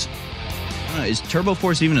supplements. I don't know, is Turbo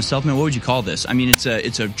Force even a supplement? What would you call this? I mean, it's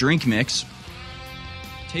a drink mix. It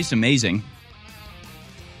tastes amazing.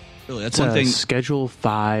 Really, that's one thing. Schedule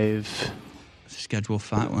 5. Schedule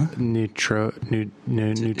 5, what? It's a nootropic.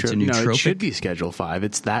 No, it should be Schedule 5.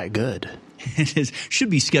 It's that good. It is. Should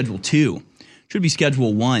be Schedule 2. Should be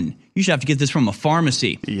Schedule 1. You should have to get this from a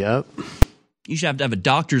pharmacy. Yep. You should have to have a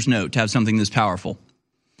doctor's note to have something this powerful.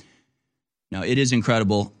 Now, it is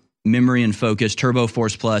incredible. Memory and focus, Turbo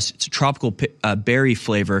Force Plus. It's a tropical berry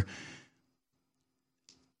flavor.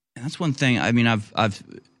 And that's one thing. I mean, I've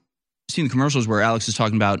seen the commercials where Alex is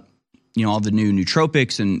talking about, all the new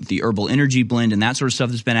nootropics and the herbal energy blend and that sort of stuff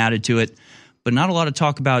that's been added to it, but not a lot of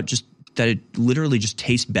talk about just that it literally just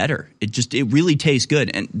tastes better. It really tastes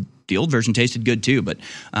good. And the old version tasted good too, but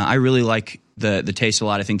I really like the taste a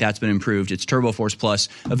lot. I think that's been improved. It's Turbo Force Plus,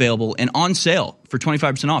 available and on sale for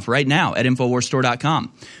 25% off right now at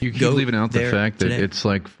InfoWarsStore.com. You keep leaving out the fact that it's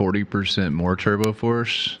like 40% more Turbo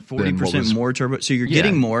Force. 40% more Turbo. So you're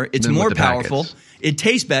getting more. It's more powerful. Packets. It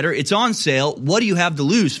tastes better. It's on sale. What do you have to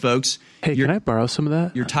lose, folks? Hey, can I borrow some of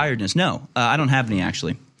that? Your tiredness. No, I don't have any,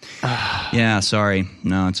 actually. Yeah, sorry.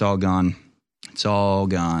 No, it's all gone. It's all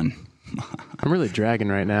gone. I'm really dragging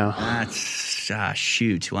right now. That's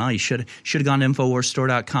shoot. Well, you should have gone to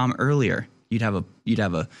InfoWarsStore.com earlier. You'd have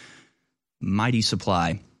a mighty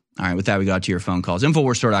supply. All right, with that, we got to your phone calls.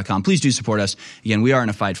 InfoWarsStore.com. Please do support us. Again, we are in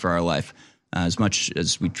a fight for our life. As much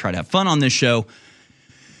as we try to have fun on this show,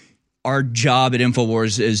 our job at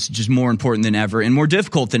InfoWars is just more important than ever and more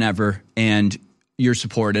difficult than ever. And your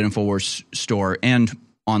support at InfoWars Store and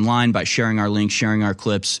online by sharing our links, sharing our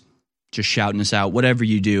clips, just shouting us out, whatever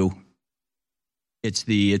you do. It's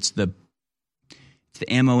the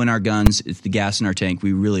ammo in our guns. It's the gas in our tank.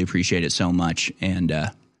 We really appreciate it so much.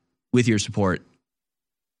 And with your support,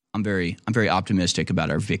 I'm very optimistic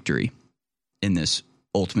about our victory in this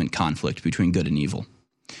ultimate conflict between good and evil.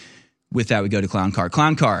 With that, we go to Clown Car.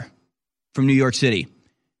 Clown Car from New York City.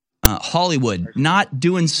 Hollywood, not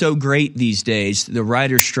doing so great these days. The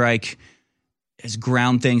writer's strike has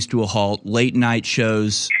ground things to a halt. Late night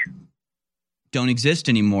shows don't exist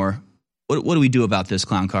anymore. What do we do about this,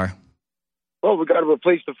 Clown Car? Well, we got to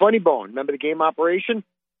replace the funny bone. Remember the game Operation?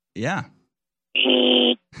 Yeah.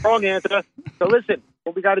 Wrong answer. So listen,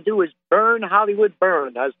 what we got to do is burn Hollywood,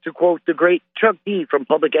 burn, as to quote the great Chuck D from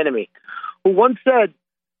Public Enemy, who once said,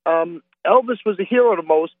 Elvis was a hero to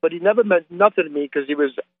most, but he never meant nothing to me because he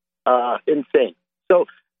was insane. So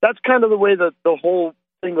that's kind of the way that the whole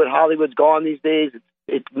thing with Hollywood's gone these days.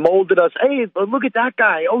 It's molded us. Hey, look at that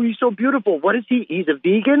guy. Oh, he's so beautiful. What is he? He's a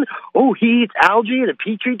vegan. Oh, he eats algae in a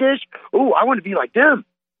petri dish. Oh, I want to be like them.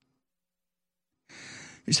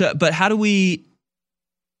 So, but how do we?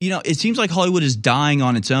 It seems like Hollywood is dying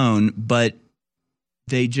on its own, but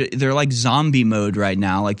they're like zombie mode right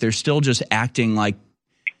now. Like they're still just acting like,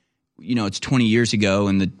 it's 20 years ago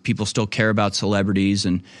and the people still care about celebrities.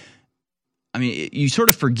 And I mean, you sort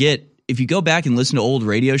of forget if you go back and listen to old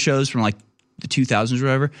radio shows from like the 2000s or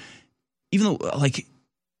whatever, even though like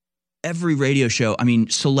every radio show, I mean,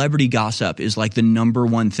 celebrity gossip is like the number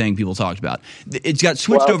one thing people talked about. It's got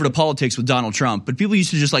switched over to politics with Donald Trump, but people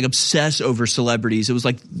used to just like obsess over celebrities. It was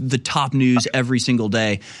like the top news every single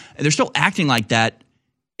day. And they're still acting like that.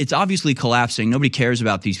 It's obviously collapsing. Nobody cares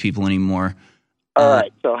about these people anymore. All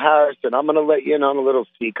right. So, Harrison, I'm going to let you in on a little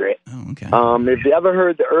secret. Oh, okay. If you ever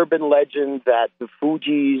heard the urban legend that the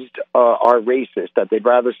Fugees are racist, that they'd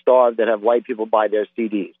rather starve than have white people buy their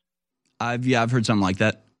CDs? I've heard something like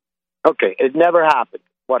that. Okay, it never happened.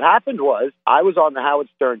 What happened was I was on the Howard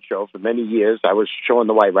Stern show for many years. I was showing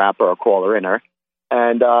the white rapper or caller inner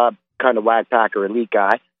and kind of whack packer elite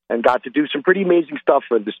guy and got to do some pretty amazing stuff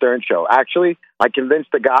for the Stern show. Actually, I convinced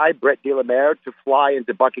the guy, Brett DeLaMere, to fly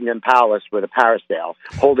into Buckingham Palace with a parasail,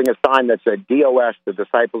 holding a sign that said DOS, the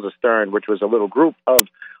Disciples of Stern, which was a little group of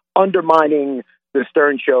undermining the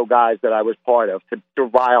Stern show guys that I was part of to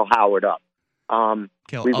rile Howard up. I'm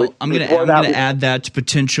going to add that to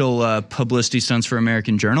potential publicity stunts for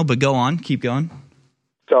American Journal, but go on. Keep going.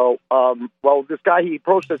 So, this guy, he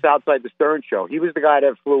approached us outside the Stern show. He was the guy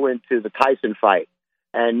that flew into the Tyson fight.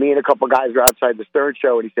 And me and a couple of guys were outside the Stern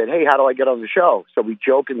show, and he said, hey, how do I get on the show? So we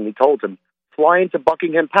jokingly told him, fly into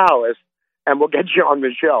Buckingham Palace, and we'll get you on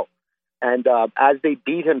the show. And as they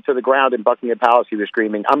beat him to the ground in Buckingham Palace, he was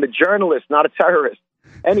screaming, I'm a journalist, not a terrorist.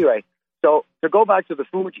 Anyway, so to go back to the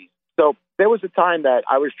Fugees. So there was a time that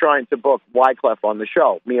I was trying to book Wyclef on the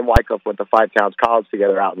show. Me and Wyclef went to Five Towns College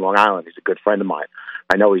together out in Long Island. He's a good friend of mine.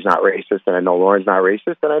 I know he's not racist, and I know Lauren's not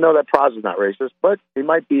racist, and I know that Praz is not racist, but he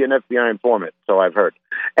might be an FBI informant, so I've heard.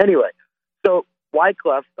 Anyway, so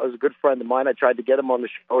Wyclef was a good friend of mine. I tried to get him on the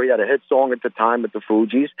show. He had a hit song at the time with the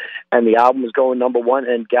Fugees, and the album was going #1.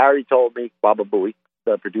 And Gary told me, Baba Booey,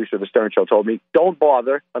 the producer of the Stern Show, told me, don't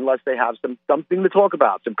bother unless they have something to talk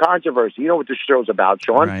about, some controversy. You know what this show's about,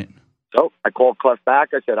 Sean. Right. So I called Clef back.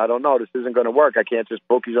 I said, I don't know. This isn't going to work. I can't just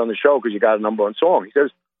book you on the show because you got a #1 song. He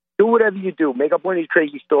says, do whatever you do. Make up one of these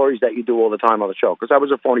crazy stories that you do all the time on the show. Because I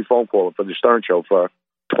was a phony phone caller for the Stern Show for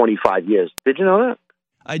 25 years. Did you know that?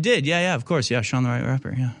 I did. Yeah, of course. Yeah, Sean the Right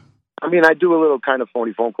Rapper, yeah. I mean, I do a little kind of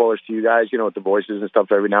phony phone callers to you guys, with the voices and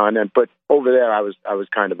stuff every now and then. But over there, I was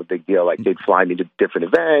kind of a big deal. Like, they'd fly me to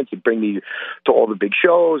different events, and bring me to all the big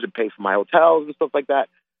shows, and pay for my hotels and stuff like that.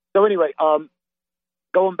 So anyway,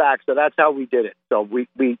 going back, so that's how we did it. So we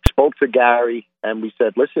spoke to Gary, and we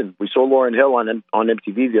said, listen, we saw Lauryn Hill on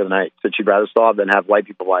MTV the other night. Said she'd rather starve than have white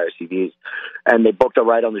people buy her CDs. And they booked her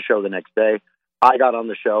right on the show the next day. I got on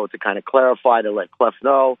the show to kind of clarify, to let Clef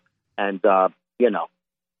know. And,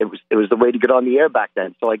 it was the way to get on the air back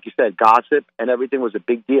then. So like you said, gossip and everything was a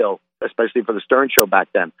big deal, especially for the Stern Show back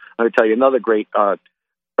then. I'm going to tell you another great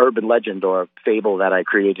urban legend or fable that I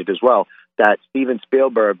created as well. that Steven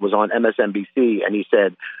Spielberg was on MSNBC and he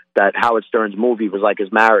said that Howard Stern's movie was like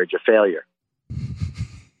his marriage, a failure.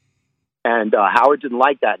 And Howard didn't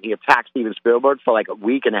like that, and he attacked Steven Spielberg for like a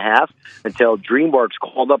week and a half until DreamWorks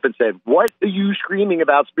called up and said, "What are you screaming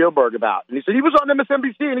about Spielberg about?" And he said, "He was on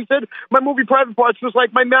MSNBC, and he said, my movie Private Parts was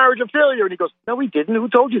like my marriage a failure." And he goes, "No, he didn't. Who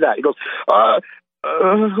told you that?" He goes,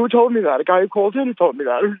 "Who told me that? A guy who called in who told me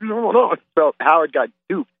that." No. So Howard got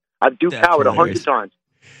duped. I've duped Howard 100 times,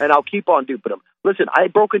 and I'll keep on duping him. Listen, I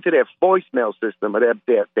broke into their voicemail system,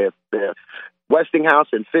 their Westinghouse,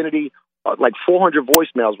 Infinity, like 400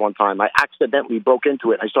 voicemails one time. I accidentally broke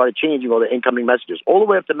into it. I started changing all the incoming messages, all the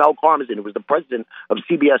way up to Mel Karmazin, who was the president of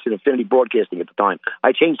CBS and Infinity Broadcasting at the time.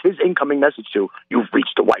 I changed his incoming message to, "You've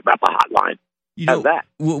reached the White Rapper hotline." How's that?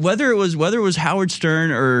 Whether it was Howard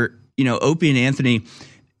Stern or, Opie and Anthony,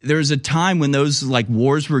 there was a time when those like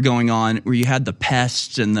wars were going on where you had the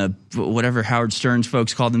pests and the whatever Howard Stern's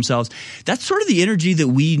folks called themselves. That's sort of the energy that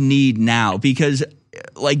we need now, because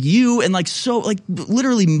like you and like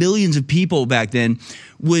literally millions of people back then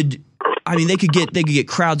they could get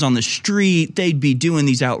crowds on the street. They'd be doing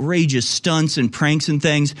these outrageous stunts and pranks and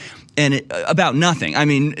things, and about nothing. I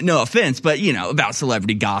mean, no offense, but about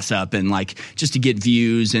celebrity gossip and like just to get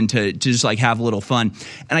views and to just like have a little fun.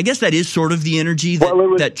 And I guess that is sort of the energy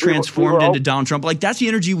that transformed into Donald Trump. Like that's the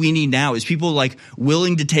energy we need now, is people like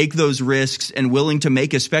willing to take those risks and willing to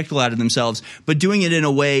make a spectacle out of themselves, but doing it in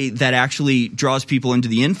a way that actually draws people into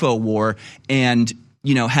the info war and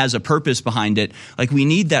has a purpose behind it. Like we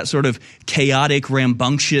need that sort of chaotic,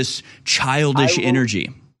 rambunctious, childish energy.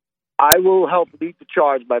 I will help lead the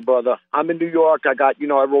charge, my brother. I'm in New York. I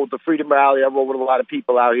rode the Freedom Rally. I rode with a lot of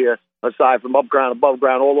people out here, aside from up ground, above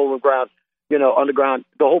ground, all over ground, underground.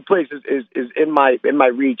 The whole place is in my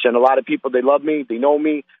reach, and a lot of people, they love me. They know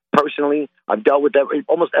me personally. I've dealt with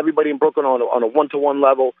almost everybody in Brooklyn on a one-to-one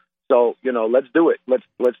level. So, let's do it.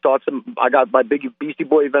 Let's start some. I got my big Beastie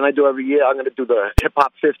Boy event I do every year. I'm going to do the Hip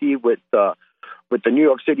Hop 50 with the New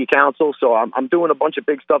York City Council. So I'm doing a bunch of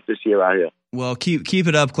big stuff this year out here. Well, keep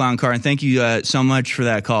it up, Clown Car, and thank you so much for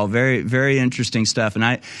that call. Very, very interesting stuff. And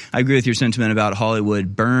I agree with your sentiment about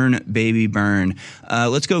Hollywood. Burn, baby, burn.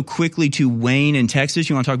 Let's go quickly to Wayne in Texas.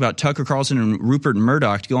 You want to talk about Tucker Carlson and Rupert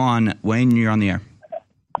Murdoch. Go on, Wayne. You're on the air.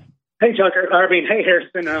 Hey, Tucker. Hey,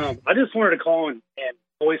 Harrison. I just wanted to call and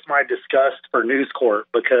voice my disgust for News Corp,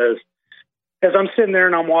 because as I'm sitting there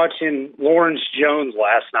and I'm watching Lawrence Jones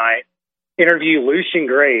last night interview Lucian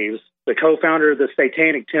Graves, the co-founder of the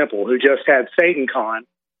Satanic Temple, who just had SatanCon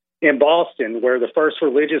in Boston, where the first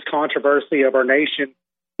religious controversy of our nation,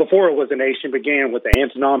 before it was a nation, began with the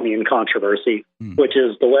antinomian controversy, which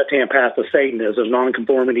is the left-hand path of Satanism,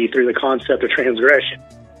 nonconformity through the concept of transgression.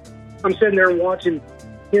 I'm sitting there watching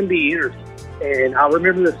him be interviewed. And I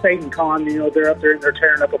remember the SatanCon, they're up there and they're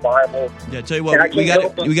tearing up a Bible. Yeah, tell you what, we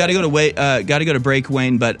got to go to break,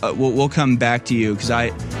 Wayne, but we'll come back to you, because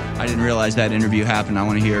I didn't realize that interview happened. I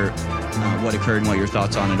want to hear what occurred and what your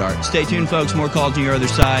thoughts on it are. Stay tuned, folks. More calls on your other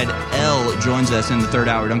side. L joins us in the third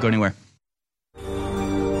hour. Don't go anywhere.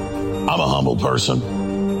 I'm a humble person,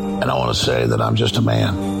 and I want to say that I'm just a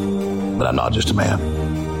man, but I'm not just a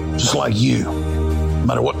man. Just like you, no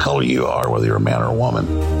matter what color you are, whether you're a man or a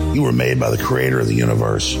woman, you were made by the creator of the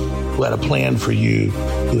universe, who had a plan for you,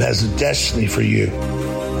 who has a destiny for you.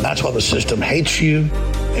 And that's why the system hates you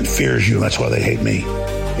and fears you, and that's why they hate me.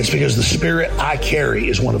 It's because the spirit I carry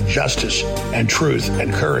is one of justice and truth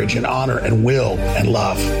and courage and honor and will and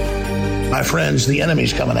love. My friends, the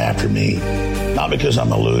enemy's coming after me, not because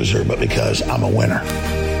I'm a loser, but because I'm a winner.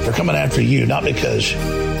 They're coming after you, not because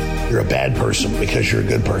you're a bad person, because you're a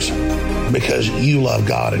good person, because you love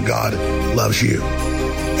God and God loves you.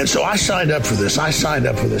 And so I signed up for this. I signed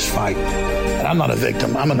up for this fight. And I'm not a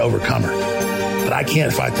victim. I'm an overcomer. But I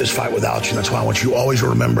can't fight this fight without you. That's why I want you always to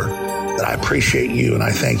remember that I appreciate you and I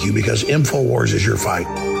thank you, because InfoWars is your fight.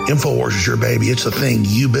 InfoWars is your baby. It's the thing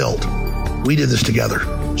you built. We did this together.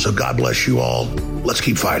 So God bless you all. Let's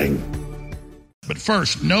keep fighting. But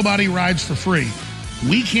first, nobody rides for free.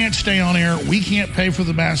 We can't stay on air. We can't pay for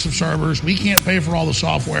the massive servers. We can't pay for all the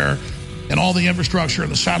software and all the infrastructure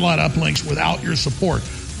and the satellite uplinks without your support.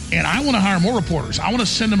 And I want to hire more reporters. I want to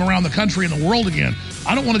send them around the country and the world again.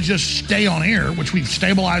 I don't want to just stay on air, which we've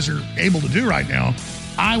stabilized or able to do right now.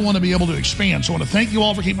 I want to be able to expand. So I want to thank you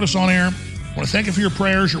all for keeping us on air. I want to thank you for your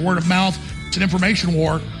prayers, your word of mouth. It's an information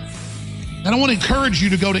war. And I want to encourage you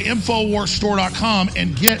to go to InfoWarsStore.com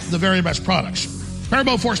and get the very best products.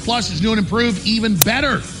 Turbo Force Plus is new and improved, even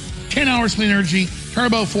better. 10 hours clean energy.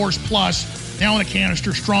 Turbo Force Plus, now in a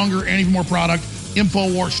canister, stronger and even more product.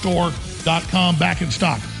 InfoWarsStore.com, back in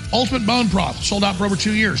stock. Ultimate Bone Broth, sold out for over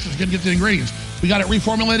 2 years. Just get the ingredients. We got it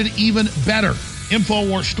reformulated even better.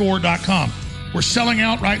 InfoWarsStore.com. We're selling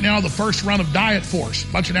out right now the first run of Diet Force. A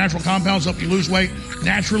bunch of natural compounds help you lose weight.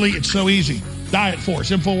 Naturally, it's so easy. Diet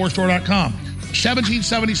Force, InfoWarsStore.com.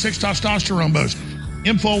 1776 testosterone boost.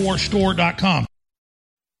 InfoWarsStore.com.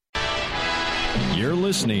 You're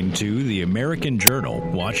listening to The American Journal.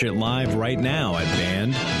 Watch it live right now at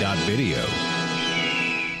band.video.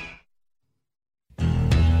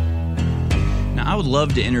 Now, I would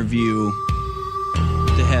love to interview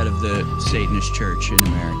the head of the Satanist Church in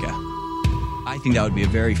America. I think that would be a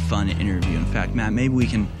very fun interview. In fact, Matt, maybe we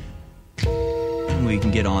can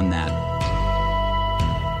get on that.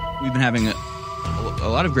 We've been having a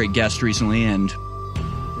lot of great guests recently, and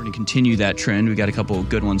we're going to continue that trend. We got a couple of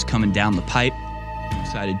good ones coming down the pipe. I'm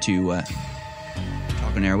excited to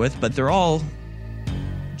talk on air with, but they're all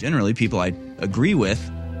generally people I agree with.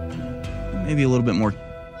 Maybe a little bit more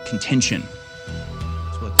contention.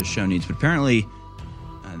 That's what this show needs. But apparently,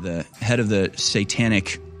 the head of the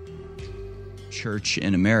Satanic Church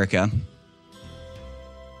in America,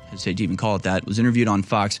 I hesitate to even call it that, was interviewed on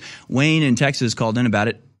Fox. Wayne in Texas called in about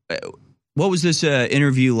it. What was this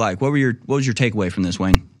interview like? What was your takeaway from this,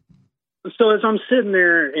 Wayne? So as I'm sitting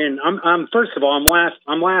there, and I'm first of all,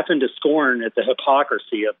 I'm laughing to scorn at the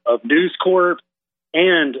hypocrisy of News Corp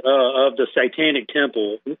and of the Satanic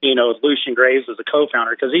Temple. You know, Lucian Graves as a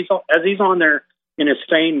co-founder, because he's on there in his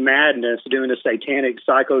feigned madness doing a satanic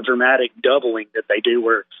psychodramatic doubling that they do,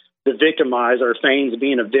 where the victimizer feigns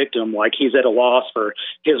being a victim, like he's at a loss for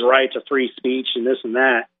his right to free speech and this and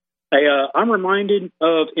that. I'm reminded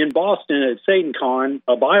of in Boston at SatanCon,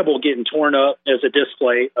 a Bible getting torn up as a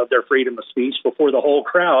display of their freedom of speech before the whole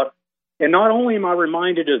crowd. And not only am I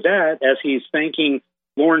reminded of that as he's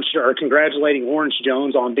congratulating Lawrence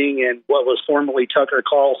Jones on being in what was formerly Tucker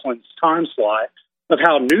Carlson's time slot, of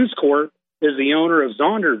how News Corp is the owner of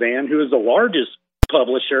Zondervan, who is the largest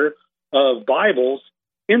publisher of Bibles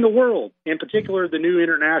in the world, in particular the New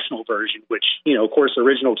International Version, which, you know, of course, the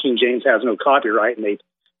original King James has no copyright, and they've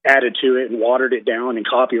added to it and watered it down and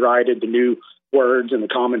copyrighted the new words and the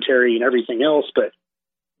commentary and everything else. But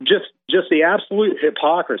just the absolute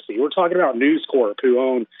hypocrisy. We're talking about News Corp, who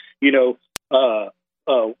own, tabloids,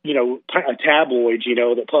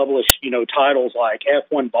 that publish, titles like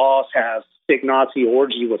F1 Boss has sick Nazi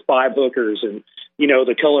orgy with 5 hookers and,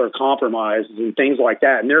 The Color of Compromise and things like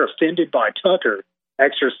that. And they're offended by Tucker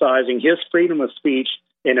exercising his freedom of speech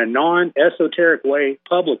in a non-esoteric way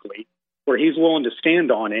publicly, where he's willing to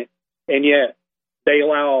stand on it. And yet they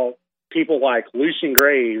allow people like Lucian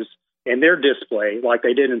Graves and their display, like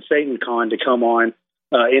they did in SatanCon, to come on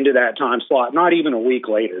into that time slot, not even a week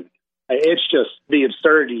later. It's just, the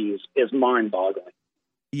absurdity is mind-boggling.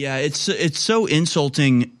 Yeah, it's so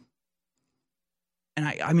insulting. And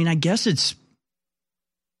I guess it's,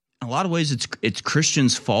 in a lot of ways, it's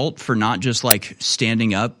Christians' fault for not just like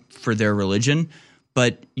standing up for their religion,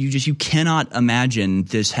 but you cannot imagine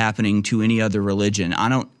this happening to any other religion.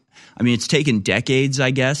 It's taken decades,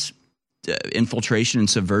 I guess, infiltration and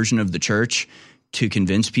subversion of the church to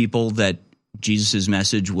convince people that Jesus'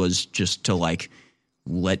 message was just to like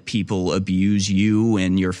let people abuse you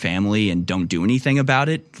and your family and don't do anything about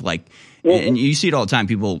it. Like, and you see it all the time.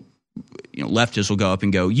 People, leftists will go up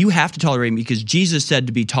and go, "You have to tolerate me because Jesus said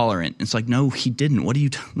to be tolerant." It's like, no, he didn't. What are you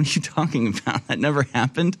talking about? That never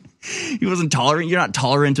happened. He wasn't tolerant. You're not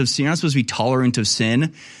tolerant of sin. You're not supposed to be tolerant of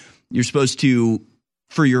sin. You're supposed to,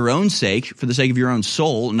 for your own sake, for the sake of your own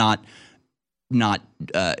soul, not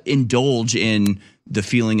indulge in the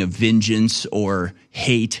feeling of vengeance or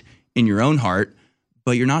hate in your own heart.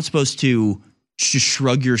 But you're not supposed to just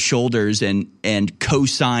shrug your shoulders and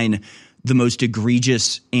co-sign the most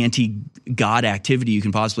egregious anti-God activity you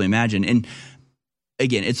can possibly imagine. And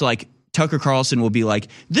again, it's like Tucker Carlson will be like,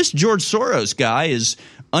 "This George Soros guy is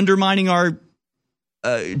undermining our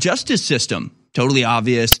justice system." Totally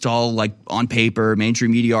obvious. It's all like on paper,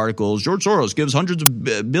 mainstream media articles. George Soros gives hundreds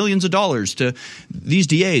of billions of dollars to these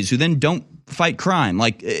DAs who then don't fight crime.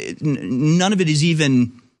 Like none of it is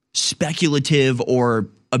even speculative or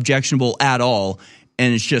objectionable at all.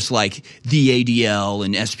 And it's just like the ADL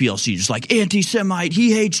and SPLC, just like anti-Semite.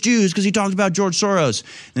 He hates Jews because he talked about George Soros.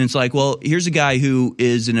 And it's like, well, here's a guy who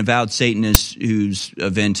is an avowed Satanist whose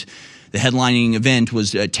event, the headlining event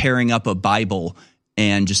was tearing up a Bible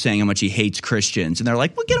and just saying how much he hates Christians. And they're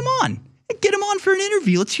like, well, get him on. Get him on for an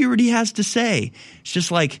interview. Let's hear what he has to say. It's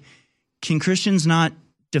just like, can Christians not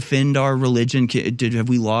defend our religion? Have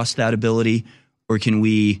we lost that ability? Or can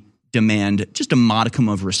we demand just a modicum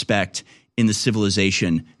of respect in the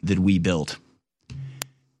civilization that we built?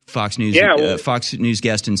 Fox News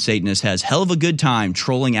guest and Satanist has hell of a good time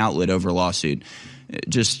trolling outlet over lawsuit.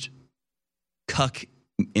 Just cuck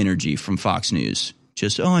energy from Fox News.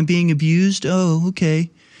 Just, I'm being abused. Oh, okay.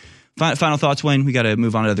 Final thoughts, Wayne. We got to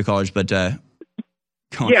move on to other callers, but your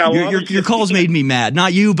calls made me mad.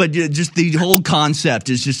 Not you, but just the whole concept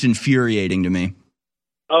is just infuriating to me.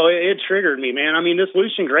 Oh, it triggered me, man. I mean, this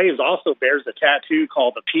Lucian Graves also bears a tattoo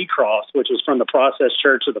called the P Cross, which was from the Process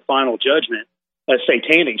Church of the Final Judgment, a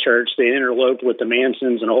satanic church that interloped with the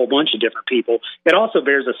Mansons and a whole bunch of different people. It also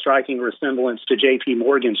bears a striking resemblance to J.P.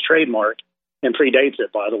 Morgan's trademark and predates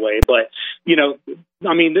it, by the way. But,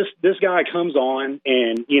 I mean, this guy comes on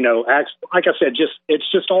and, acts, like I said,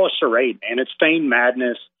 it's just all a charade, man. It's feigned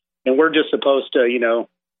madness. And we're just supposed to,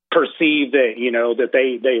 perceive that, that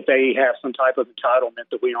they have some type of entitlement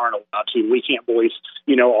that we aren't allowed to. We can't voice,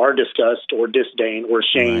 our disgust or disdain or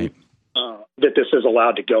shame. Right. That this is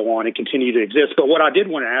allowed to go on and continue to exist. But what I did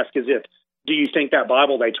want to ask is do you think that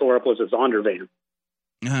Bible they tore up was a Zondervan?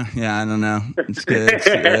 Yeah, I don't know. It's good.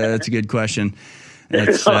 That's a good question.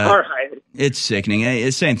 It's, all right. It's sickening. It's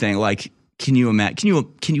the same thing. Like, can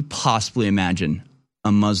you possibly imagine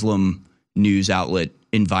a Muslim news outlet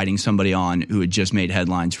inviting somebody on who had just made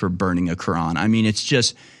headlines for burning a Quran? I mean, it's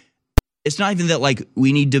not even that like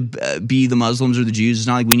we need to be the Muslims or the Jews. It's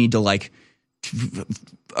not like we need to like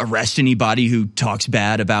arrest anybody who talks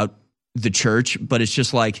bad about the church, but it's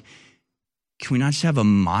just like, can we not just have a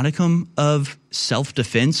modicum of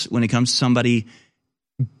self-defense when it comes to somebody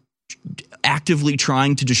actively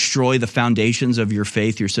trying to destroy the foundations of your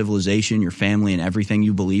faith, your civilization, your family, and everything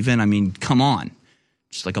you believe in? I mean, come on.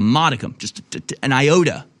 Just like a modicum, just an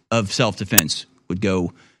iota of self-defense would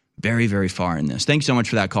go very, very far in this. Thanks so much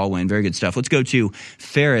for that call, Wayne. Very good stuff. Let's go to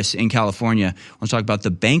Ferris in California. Let's talk about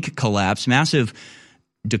the bank collapse. Massive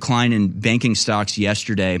decline in banking stocks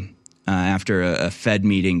yesterday after a Fed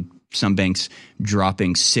meeting. Some banks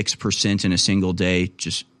dropping 6% in a single day.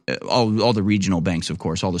 Just all the regional banks, of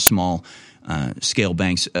course, all the small scale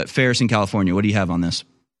banks. Ferris in California, what do you have on this?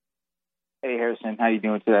 Hey, Harrison, how you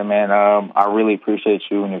doing today, man? I really appreciate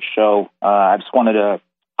you and your show. I just wanted to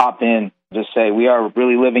hop in, just say we are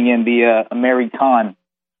really living in the American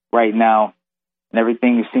right now, and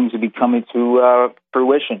everything seems to be coming to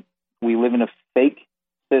fruition. We live in a fake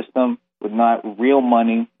system with not real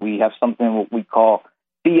money. We have something what we call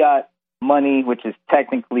fiat money, which is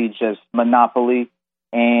technically just monopoly,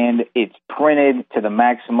 and it's printed to the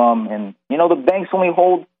maximum. And, the banks only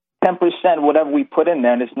hold 10% whatever we put in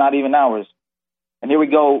there, and it's not even ours. And here we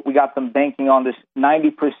go. We got them banking on this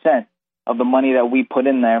 90% of the money that we put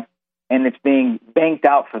in there, and it's being banked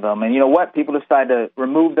out for them. And you know what? People decide to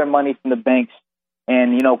remove their money from the banks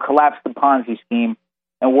and, collapse the Ponzi scheme.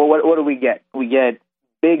 And what do we get? We get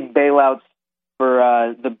big bailouts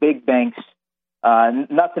for the big banks,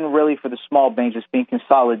 nothing really for the small banks, just being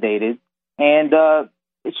consolidated. And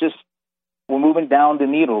it's just we're moving down the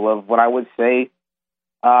needle of what I would say,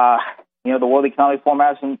 the World Economic Forum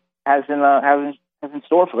has in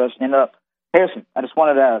store for us. And Harrison, I just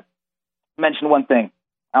wanted to mention one thing.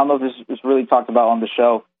 I don't know if this is really talked about on the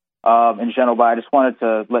show in general, but I just wanted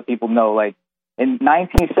to let people know, like, in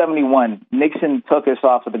 1971, Nixon took us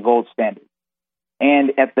off of the gold standard.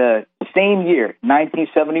 And at the same year,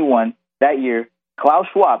 1971, that year, Klaus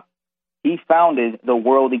Schwab, he founded the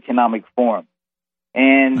World Economic Forum.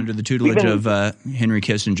 And under the tutelage of Henry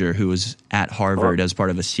Kissinger, who was at Harvard as part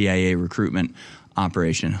of a CIA recruitment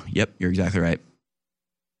operation. Yep, you're exactly right.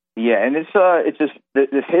 Yeah, and it's just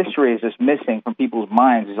this history is just missing from people's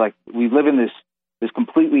minds. It's like we live in this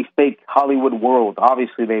completely fake Hollywood world.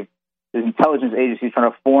 Obviously, the intelligence agencies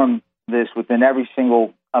trying to form this within every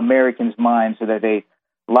single American's mind so that they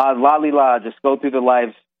just go through their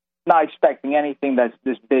lives not expecting anything that's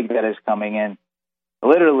this big that is coming in.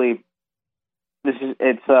 Literally,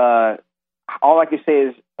 all I can say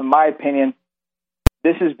is, in my opinion,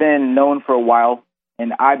 this has been known for a while,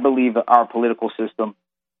 and I believe that our political system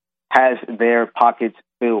has their pockets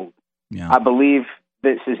filled. Yeah. I believe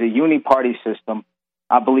this is a uniparty system.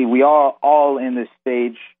 I believe we are all in this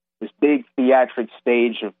stage, this big theatric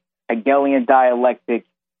stage of Hegelian dialectic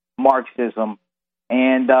Marxism,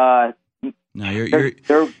 and no,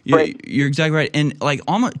 you're exactly right. And like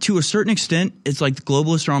almost to a certain extent, it's like the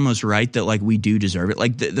globalists are almost right that like we do deserve it.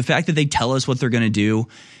 Like the fact that they tell us what they're going to do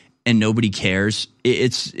and nobody cares.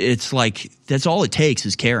 It's like that's all it takes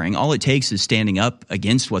is caring. All it takes is standing up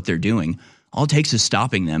against what they're doing. All it takes is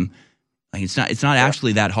stopping them. Like it's not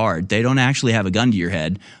actually that hard. They don't actually have a gun to your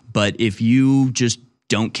head. But if you just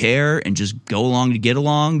don't care and just go along to get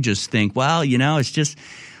along, just think, well, it's just,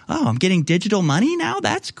 I'm getting digital money now.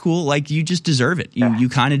 That's cool. Like you just deserve it. You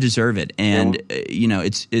kind of deserve it. And,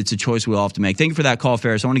 it's a choice we all have to make. Thank you for that call,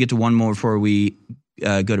 Ferris. I want to get to one more before we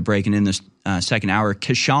go to break, and in this second hour,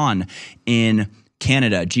 Kashan in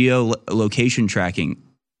Canada, geolocation tracking.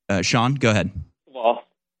 Sean, go ahead. Well,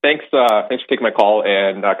 thanks for taking my call,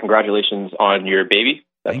 and congratulations on your baby.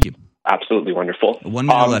 Thank you. Absolutely wonderful. 1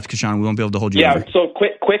 minute left, Kashan. We won't be able to hold you over. So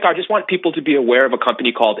quick. I just want people to be aware of a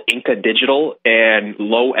company called Inca Digital and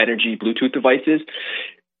low energy Bluetooth devices.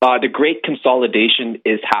 The great consolidation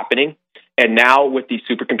is happening, and now with these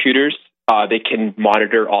supercomputers, they can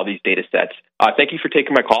monitor all these data sets. Thank you for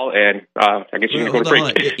taking my call, and I guess you're going to go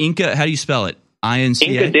to break. Inca, how do you spell it? INCA?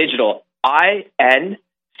 Inca Digital.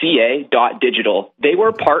 INCA.digital. They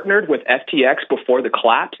were partnered with FTX before the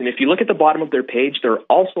collapse, and if you look at the bottom of their page, they're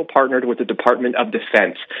also partnered with the Department of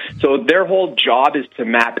Defense. So their whole job is to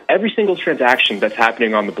map every single transaction that's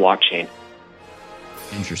happening on the blockchain.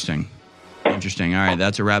 Interesting. All right,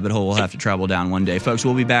 that's a rabbit hole we'll have to travel down one day. Folks,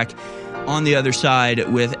 we'll be back on the other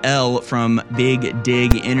side with Elle from Big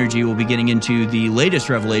Dig Energy. We'll be getting into the latest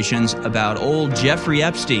revelations about old Jeffrey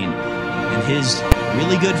Epstein and his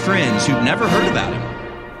really good friends who've never heard about him.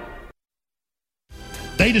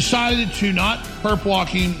 They decided to not perp walk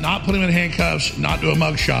him, not put him in handcuffs, not do a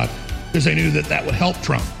mugshot, because they knew that would help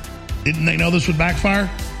Trump. Didn't they know this would backfire?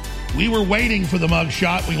 We were waiting for the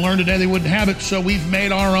mugshot. We learned today they wouldn't have it, so we've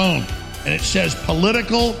made our own. And it says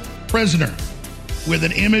political prisoner with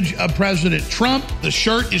an image of President Trump. The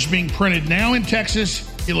shirt is being printed now in Texas.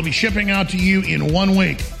 It'll be shipping out to you in 1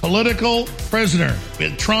 week. Political prisoner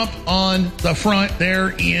with Trump on the front there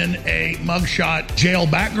in a mugshot jail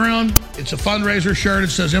background. It's a fundraiser shirt. It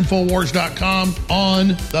says Infowars.com on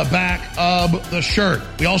the back of the shirt.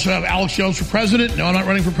 We also have Alex Jones for president. No, I'm not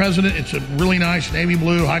running for president. It's a really nice navy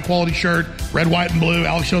blue, high quality shirt. Red, white, and blue.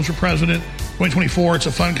 Alex Jones for president 2024. It's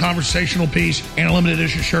a fun conversational piece and a limited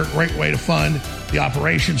edition shirt. Great way to fund the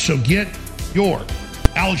operation. So get your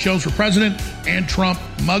Alex Jones for president and Trump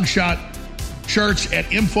mugshot shirts at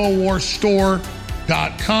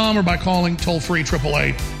InfoWarsStore.com or by calling toll-free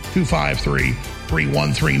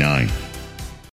 888-253-3139.